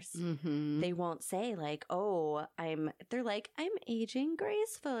partners. Mm-hmm. They won't say like, they're like, I'm aging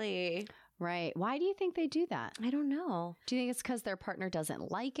gracefully. Right. Why do you think they do that? I don't know. Do you think it's because their partner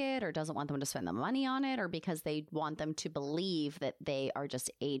doesn't like it or doesn't want them to spend the money on it or because they want them to believe that they are just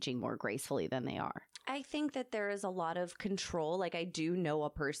aging more gracefully than they are? I think that there is a lot of control. Like I do know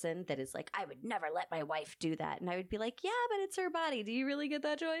a person that is like, I would never let my wife do that. And I would be like, yeah, but it's her body. Do you really get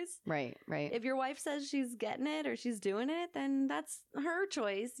that choice? Right, right. If your wife says she's getting it or she's doing it, then that's her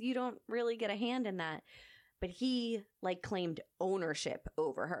choice. You don't really get a hand in that. But he like claimed ownership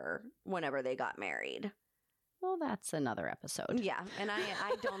over her whenever they got married. Well, that's another episode. Yeah. And I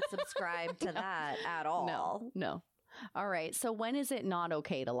don't subscribe to that at all. No. All right. So when is it not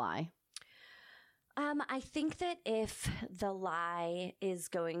okay to lie? I think that if the lie is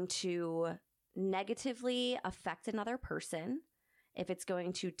going to negatively affect another person, if it's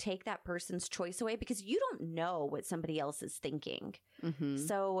going to take that person's choice away, because you don't know what somebody else is thinking. Mm-hmm.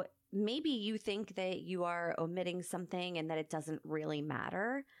 So maybe you think that you are omitting something and that it doesn't really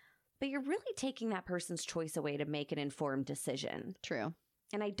matter, but you're really taking that person's choice away to make an informed decision. True.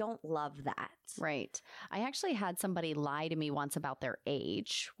 And I don't love that. Right. I actually had somebody lie to me once about their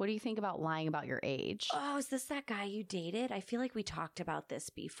age. What do you think about lying about your age? Oh, is this that guy you dated? I feel like we talked about this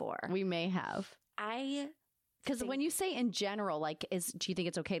before. We may have. Because when you say in general, like, do you think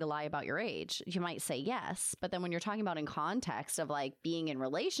it's okay to lie about your age? You might say yes. But then when you're talking about in context of like being in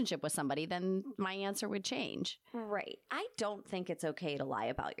relationship with somebody, then my answer would change. Right. I don't think it's okay to lie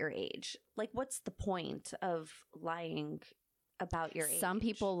about your age. Like, what's the point of lying about your age? Some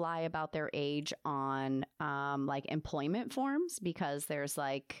people lie about their age on like employment forms because there's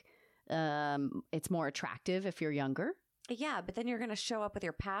like it's more attractive if you're younger. Yeah, but then you're going to show up with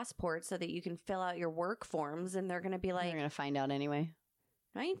your passport so that you can fill out your work forms and they're going to be like, you're going to find out anyway.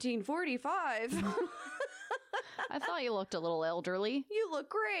 1945. I thought you looked a little elderly. You look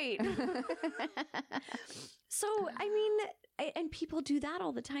great. So, I mean, and people do that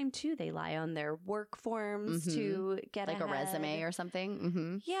all the time too. They lie on their work forms to get like ahead. a resume or something.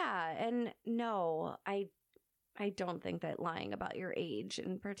 Mm-hmm. Yeah. And no, I don't think that lying about your age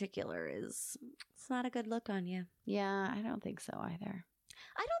in particular it's not a good look on you. Yeah, I don't think so either.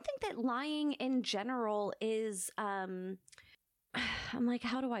 I don't think that lying in general is, I'm like,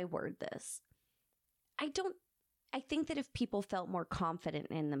 how do I word this? I think that if people felt more confident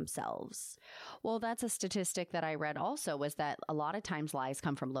in themselves. Well, that's a statistic that I read also, was that a lot of times lies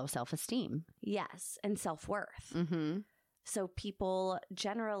come from low self-esteem. Yes. And self-worth. Mm-hmm. So people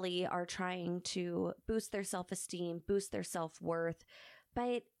generally are trying to boost their self-esteem, boost their self-worth.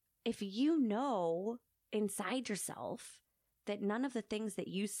 But if you know inside yourself that none of the things that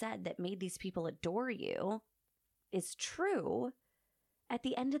you said that made these people adore you is true, at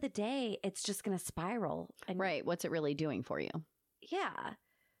the end of the day, it's just going to spiral. And Right. What's it really doing for you? yeah.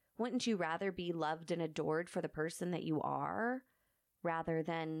 Wouldn't you rather be loved and adored for the person that you are rather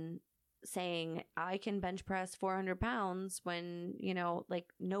than saying, I can bench press 400 pounds when, you know, like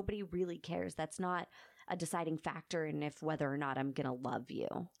nobody really cares. That's not a deciding factor in if whether or not I'm going to love you.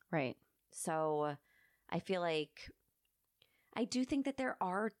 Right. So I feel like I do think that there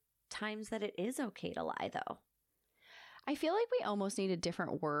are times that it is okay to lie, though. I feel like we almost need a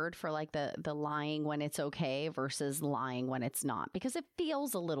different word for like the lying when it's okay versus lying when it's not, because it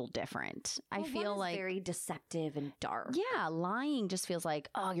feels a little different. I feel like very deceptive and dark. Yeah, lying just feels like,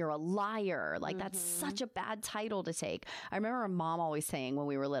 oh, you're a liar. Like that's such a bad title to take. I remember mom always saying when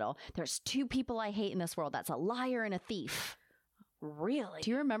we were little, there's two people I hate in this world. That's a liar and a thief. Really?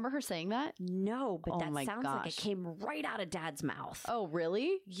 Do you remember her saying that? No, but Oh that my sounds like it gosh. came right out of Dad's mouth. Oh,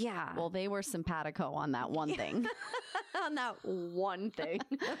 really? Yeah. Well, they were simpatico on that one thing. On that one thing.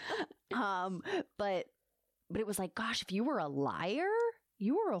 But it was like, gosh, if you were a liar,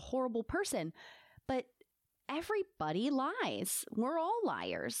 you were a horrible person. But everybody lies. We're all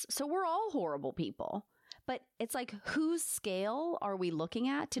liars. So we're all horrible people. But it's like, whose scale are we looking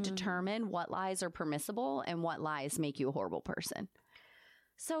at to determine what lies are permissible and what lies make you a horrible person?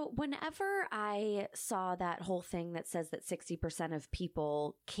 So whenever I saw that whole thing that says that 60% of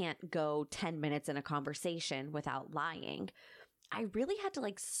people can't go 10 minutes in a conversation without lying, I really had to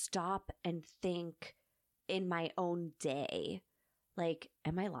like stop and think in my own day, like,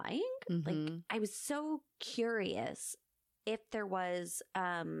 am I lying? Like, I was so curious if there was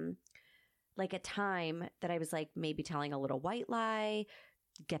like a time that I was like maybe telling a little white lie,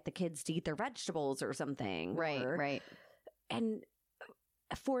 get the kids to eat their vegetables or something. Right. And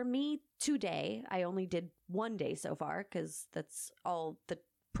for me today, I only did one day so far because that's all the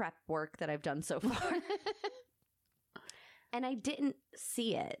prep work that I've done so far. And I didn't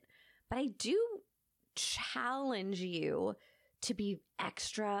see it, but I do challenge you to be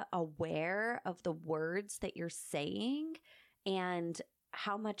extra aware of the words that you're saying and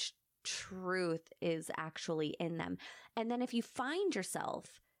how much truth is actually in them. And then if you find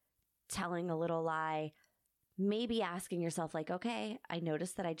yourself telling a little lie, maybe asking yourself like, okay, I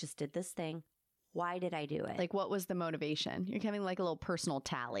noticed that I just did this thing. Why did I do it? Like, what was the motivation? You're having like a little personal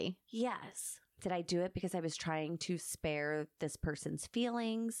tally. Yes. Did I do it because I was trying to spare this person's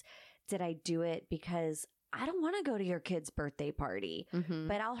feelings? Did I do it because I don't want to go to your kid's birthday party,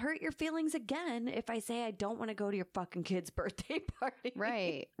 but I'll hurt your feelings again if I say I don't want to go to your fucking kid's birthday party?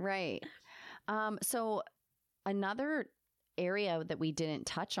 Right. So another area that we didn't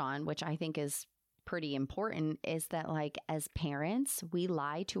touch on, which I think is pretty important, is that like as parents, we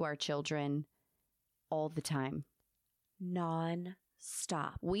lie to our children all the time.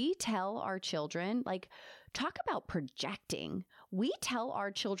 Non-stop. We tell our children, like, talk about projecting. We tell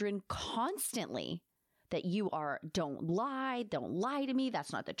our children constantly that don't lie to me.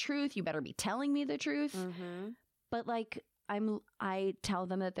 That's not the truth. You better be telling me the truth. But like, I tell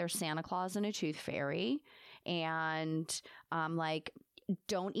them that there's Santa Claus and a tooth fairy, and like,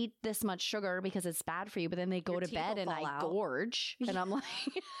 don't eat this much sugar because it's bad for you. But then they go Your to teeth bed will and fall I out. gorge and I'm like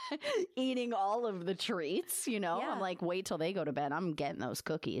eating all of the treats, you know, Yeah. I'm like, wait till they go to bed. I'm getting those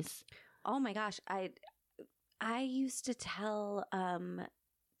cookies. Oh my gosh. I used to tell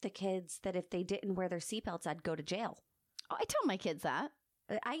the kids that if they didn't wear their seatbelts, I'd go to jail. Oh, I tell my kids that.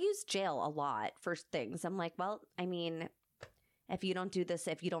 I use jail a lot for things. I'm like, well, I mean, if you don't do this,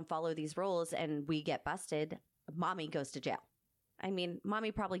 if you don't follow these rules and we get busted, mommy goes to jail. I mean,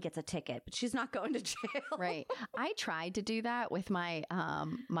 mommy probably gets a ticket, but she's not going to jail. Right. I tried to do that with my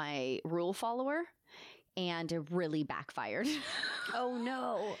my rule follower, and it really backfired. Oh,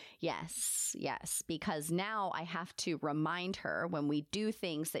 no. Yes, because now I have to remind her when we do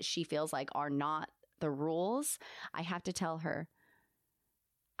things that she feels like are not the rules. I have to tell her,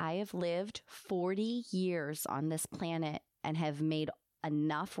 I have lived 40 years on this planet and have made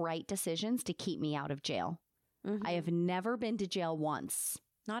enough right decisions to keep me out of jail. Mm-hmm. I have never been to jail once.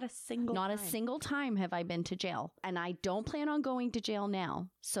 Not a single time have I been to jail. And I don't plan on going to jail now.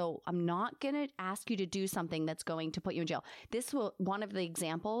 So I'm not going to ask you to do something that's going to put you in jail. One of the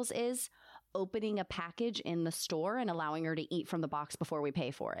examples is opening a package in the store and allowing her to eat from the box before we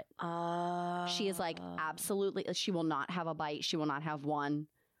pay for it. She is like, absolutely. She will not have a bite. She will not have one.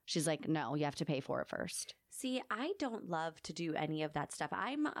 She's like, no, you have to pay for it first. See, I don't love to do any of that stuff.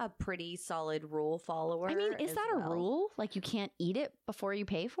 I'm a pretty solid rule follower. I mean, is that a rule? Like you can't eat it before you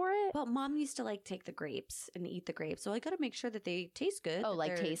pay for it? Well, Mom used to like take the grapes and eat the grapes. So I got to make sure that they taste good. Oh,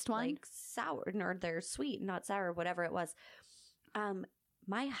 like taste one? Like sour or they're sweet, not sour, whatever it was.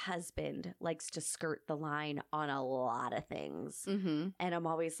 My husband likes to skirt the line on a lot of things. Mm-hmm. And I'm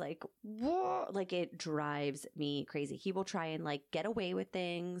always like, whoa, like it drives me crazy. He will try and like get away with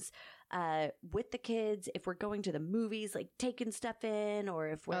things with the kids. If we're going to the movies, like taking stuff in, or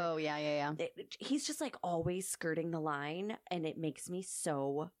if we're... Oh, yeah. He's just like always skirting the line, and it makes me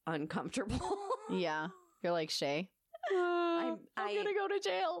so uncomfortable. Yeah. You're like, Shay, I'm going to go to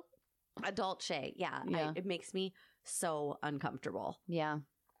jail. Adult Shay. Yeah. It makes me so uncomfortable. Yeah.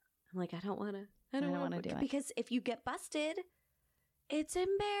 I'm like, I don't want to. I don't want to do it. Because if you get busted, it's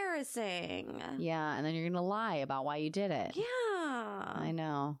embarrassing. Yeah. And then you're going to lie about why you did it. Yeah. I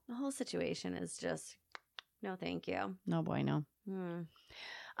know. The whole situation is just, no, thank you. No, boy, no.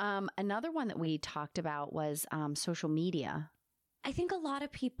 Another one that we talked about was social media. I think a lot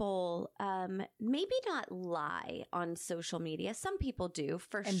of people maybe not lie on social media. Some people do,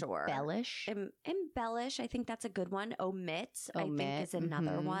 for sure. Embellish. I think that's a good one. Omit. I think is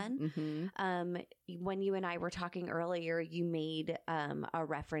another one. Mm-hmm. When you and I were talking earlier, you made a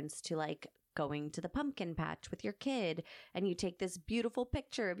reference to like going to the pumpkin patch with your kid, and you take this beautiful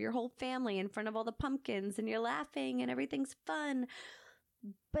picture of your whole family in front of all the pumpkins, and you're laughing and everything's fun.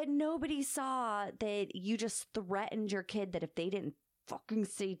 But nobody saw that you just threatened your kid that if they didn't fucking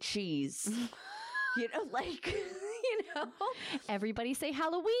say cheese, everybody say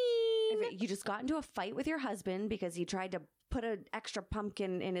Halloween. You just got into a fight with your husband because he tried to put an extra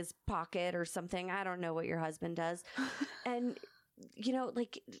pumpkin in his pocket or something. I don't know what your husband does. And,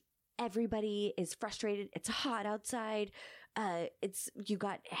 everybody is frustrated. It's hot outside. You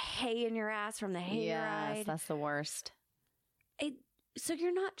got hay in your ass from the hayride. Yes, that's the worst. So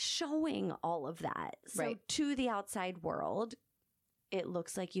you're not showing all of that. So right. To the outside world, it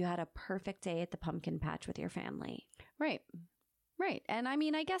looks like you had a perfect day at the pumpkin patch with your family. Right. And I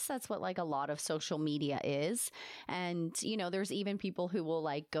mean, I guess that's what like a lot of social media is. And, there's even people who will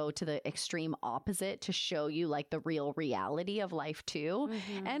like go to the extreme opposite to show you like the real reality of life too.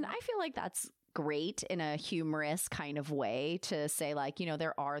 Mm-hmm. And I feel like that's great in a humorous kind of way to say like,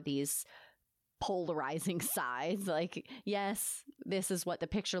 there are these polarizing sides. Like, yes, this is what the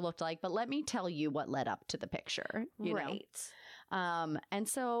picture looked like, but let me tell you what led up to the picture. Right.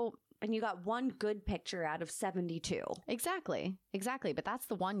 And you got one good picture out of 72. Exactly. But that's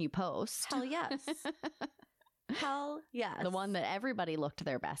the one you post. Hell yes. Hell yes. The one that everybody looked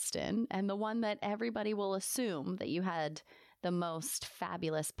their best in, and the one that everybody will assume that you had the most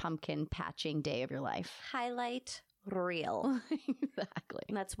fabulous pumpkin patching day of your life. Highlight reel. Exactly.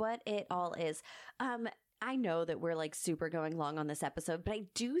 That's what it all is. I know that we're like super going long on this episode, but I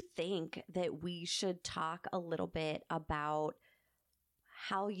do think that we should talk a little bit about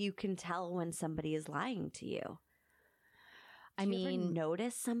how you can tell when somebody is lying to you. Do you ever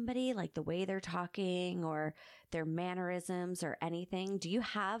notice somebody, like the way they're talking or their mannerisms or anything? Do you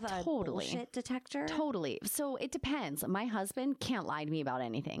have a bullshit detector? Totally. So it depends. My husband can't lie to me about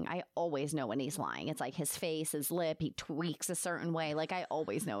anything. I always know when he's lying. It's like his face, his lip, he tweaks a certain way. Like I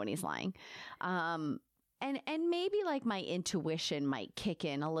always know when he's lying. And maybe like my intuition might kick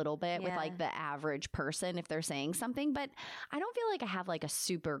in a little bit with like the average person if they're saying something, but I don't feel like I have like a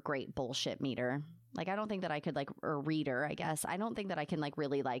super great bullshit meter. Like I don't think that I could or reader, I guess. I don't think that I can like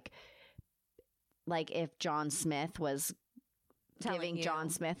really like if John Smith was giving John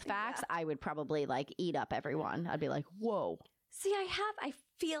Smith facts, I would probably like eat up everyone. I'd be like, whoa. See, I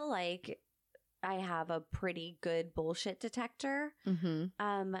feel like I have a pretty good bullshit detector.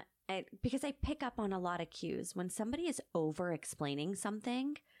 Mm-hmm. Because I pick up on a lot of cues. When somebody is over explaining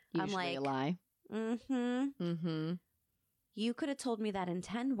something, usually I'm like, a lie. Mm-hmm. Mm-hmm. You could have told me that in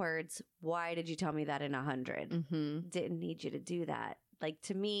 10 words. Why did you tell me that in 100? Mm-hmm. Didn't need you to do that. Like,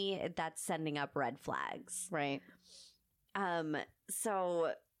 to me, that's sending up red flags. Right.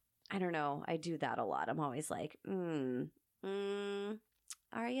 So I don't know. I do that a lot. I'm always like,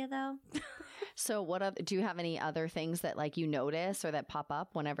 Are you though? So do you have any other things that like you notice or that pop up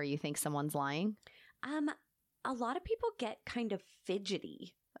whenever you think someone's lying? A lot of people get kind of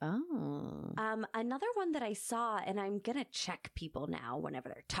fidgety. Oh. Another one that I saw, and I'm going to check people now whenever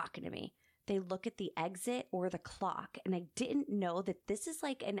they're talking to me. They look at the exit or the clock. And I didn't know that this is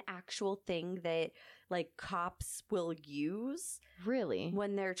like an actual thing that like cops will use. Really?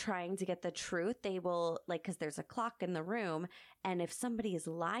 When they're trying to get the truth, they will like, because there's a clock in the room. And if somebody is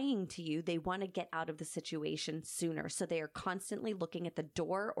lying to you, they want to get out of the situation sooner. So they are constantly looking at the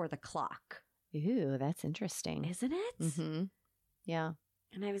door or the clock. Ooh, that's interesting. Isn't it? Mm-hmm. Yeah.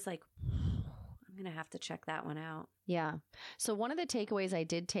 And I was like, I'm going to have to check that one out. Yeah. So one of the takeaways I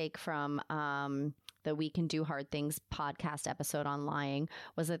did take from the We Can Do Hard Things podcast episode on lying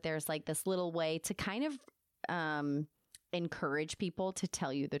was that there's like this little way to kind of encourage people to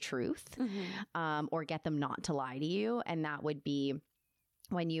tell you the truth, or get them not to lie to you. And that would be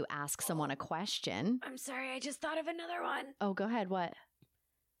when you ask someone a question. I'm sorry, I just thought of another one. Oh, go ahead. What?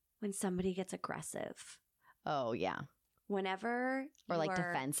 When somebody gets aggressive. Oh, yeah. Whenever or like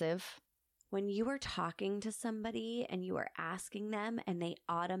defensive. When you are talking to somebody and you are asking them and they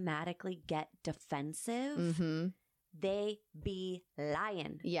automatically get defensive, they be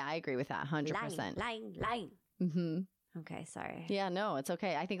lying. Yeah, I agree with that. 100%. Lying. Mm-hmm. Okay, sorry. Yeah, no, it's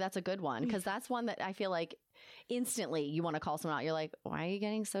okay. I think that's a good one because that's one that I feel like instantly you want to call someone out. You're like, why are you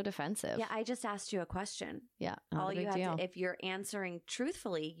getting so defensive? Yeah, I just asked you a question. Yeah, all you have to, if you're answering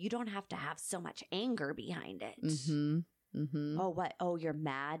truthfully, you don't have to have so much anger behind it. Oh, what? Oh, you're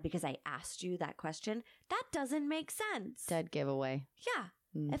mad because I asked you that question? That doesn't make sense. Dead giveaway. Yeah.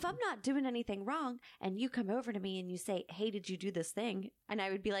 If I'm not doing anything wrong and you come over to me and you say, hey, did you do this thing? And I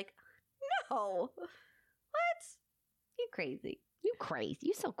would be like, no. What? You crazy. You crazy.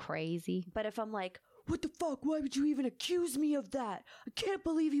 You so crazy. But if I'm like, what the fuck? Why would you even accuse me of that? I can't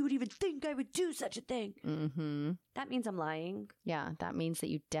believe you would even think I would do such a thing. That means I'm lying. Yeah, that means that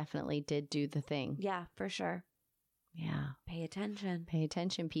you definitely did do the thing. Yeah, for sure. Yeah. Pay attention. Pay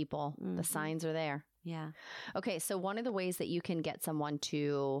attention, people. The signs are there. Yeah. Okay, so one of the ways that you can get someone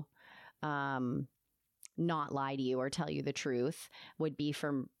to not lie to you or tell you the truth would be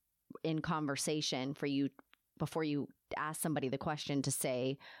in conversation for you, before you ask somebody the question, to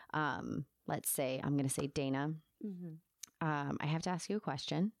say, let's say, I'm going to say, Dayna, I have to ask you a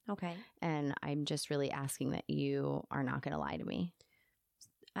question. Okay. And I'm just really asking that you are not going to lie to me.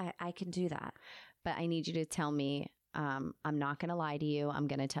 I can do that. But I need you to tell me, I'm not going to lie to you. I'm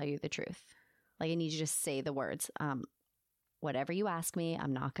going to tell you the truth. Like, I need you to say the words. Whatever you ask me,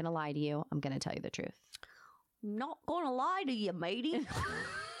 I'm not going to lie to you. I'm going to tell you the truth. Not going to lie to you, matey.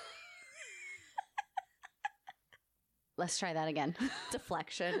 Let's try that again.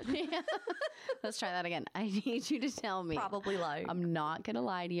 Deflection. Yeah. Let's try that again. I need you to tell me. Probably lying. I'm not going to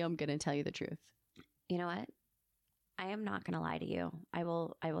lie to you. I'm going to tell you the truth. You know what? I am not going to lie to you. I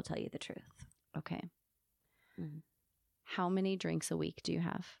will tell you the truth. Okay. How many drinks a week do you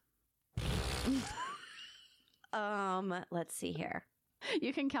have? Let's see here.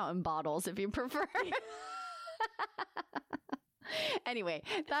 You can count in bottles if you prefer. Anyway,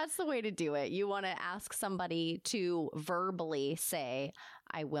 that's the way to do it. You want to ask somebody to verbally say,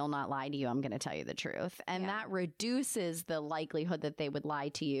 I will not lie to you. I'm going to tell you the truth. And that reduces the likelihood that they would lie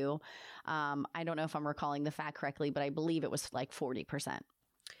to you. I don't know if I'm recalling the fact correctly, but I believe it was like 40%.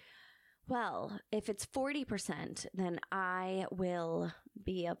 Well, if it's 40%, then I will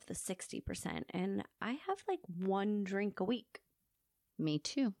be of the 60%. And I have like one drink a week. Me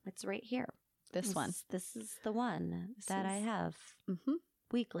too. It's right here. This one. This is the one that I have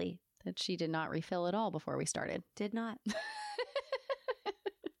weekly. That she did not refill at all before we started. Did not.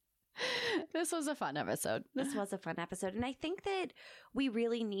 This was a fun episode. This was a fun episode. And I think that we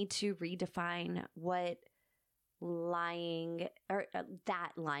really need to redefine what lying or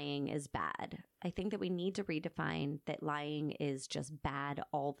that lying is bad. I think that we need to redefine that lying is just bad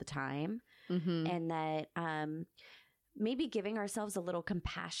all the time. And that maybe giving ourselves a little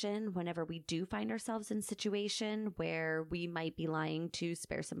compassion whenever we do find ourselves in a situation where we might be lying to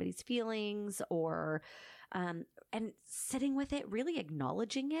spare somebody's feelings, or and sitting with it, really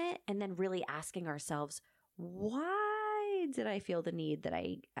acknowledging it, and then really asking ourselves, why did I feel the need that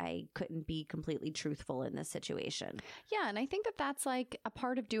I couldn't be completely truthful in this situation? Yeah, and I think that that's like a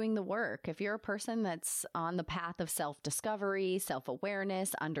part of doing the work. If you're a person that's on the path of self-discovery,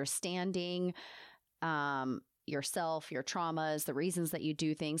 self-awareness, understanding yourself, your traumas, the reasons that you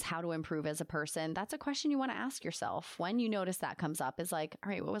do things, how to improve as a person, that's a question you want to ask yourself when you notice that comes up, is like, all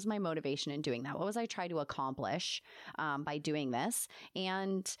right, what was my motivation in doing that? What was I trying to accomplish by doing this?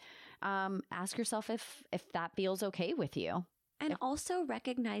 And ask yourself if that feels okay with you. And also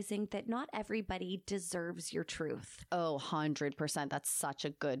recognizing that not everybody deserves your truth. Oh, 100%. That's such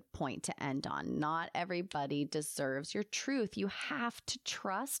a good point to end on. Not everybody deserves your truth. You have to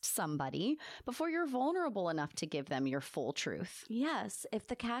trust somebody before you're vulnerable enough to give them your full truth. Yes. If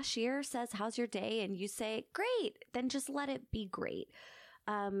the cashier says, how's your day? And you say, great, then just let it be great.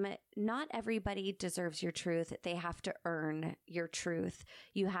 Not everybody deserves your truth. They have to earn your truth.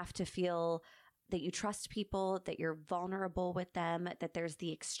 You have to feel that you trust people, that you're vulnerable with them, that there's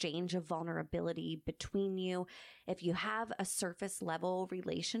the exchange of vulnerability between you. If you have a surface level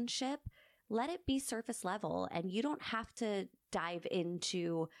relationship, let it be surface level, and you don't have to dive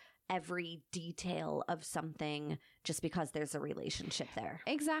into every detail of something just because there's a relationship there.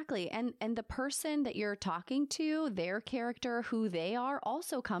 Exactly. And the person that you're talking to, their character, who they are,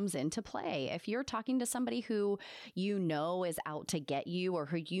 also comes into play. If you're talking to somebody who you know is out to get you or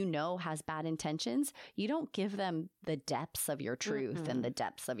who you know has bad intentions, you don't give them the depths of your truth and the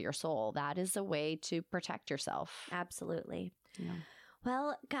depths of your soul. That is a way to protect yourself. Absolutely. Yeah.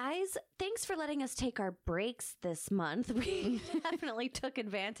 Well, guys, thanks for letting us take our breaks this month. We definitely took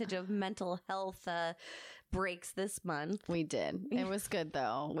advantage of mental health breaks this month. We did. It was good,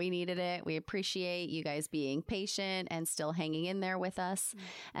 though. We needed it. We appreciate you guys being patient and still hanging in there with us.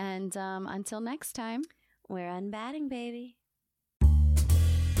 And until next time, we're unbadding, baby.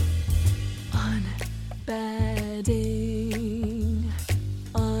 UnBadding.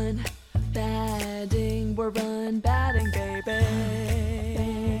 UnBadding. We're UnBadding, baby.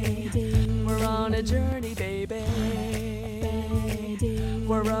 We're on a journey, baby.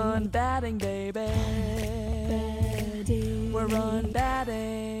 We're UnBadding, baby. We're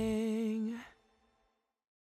UnBadding.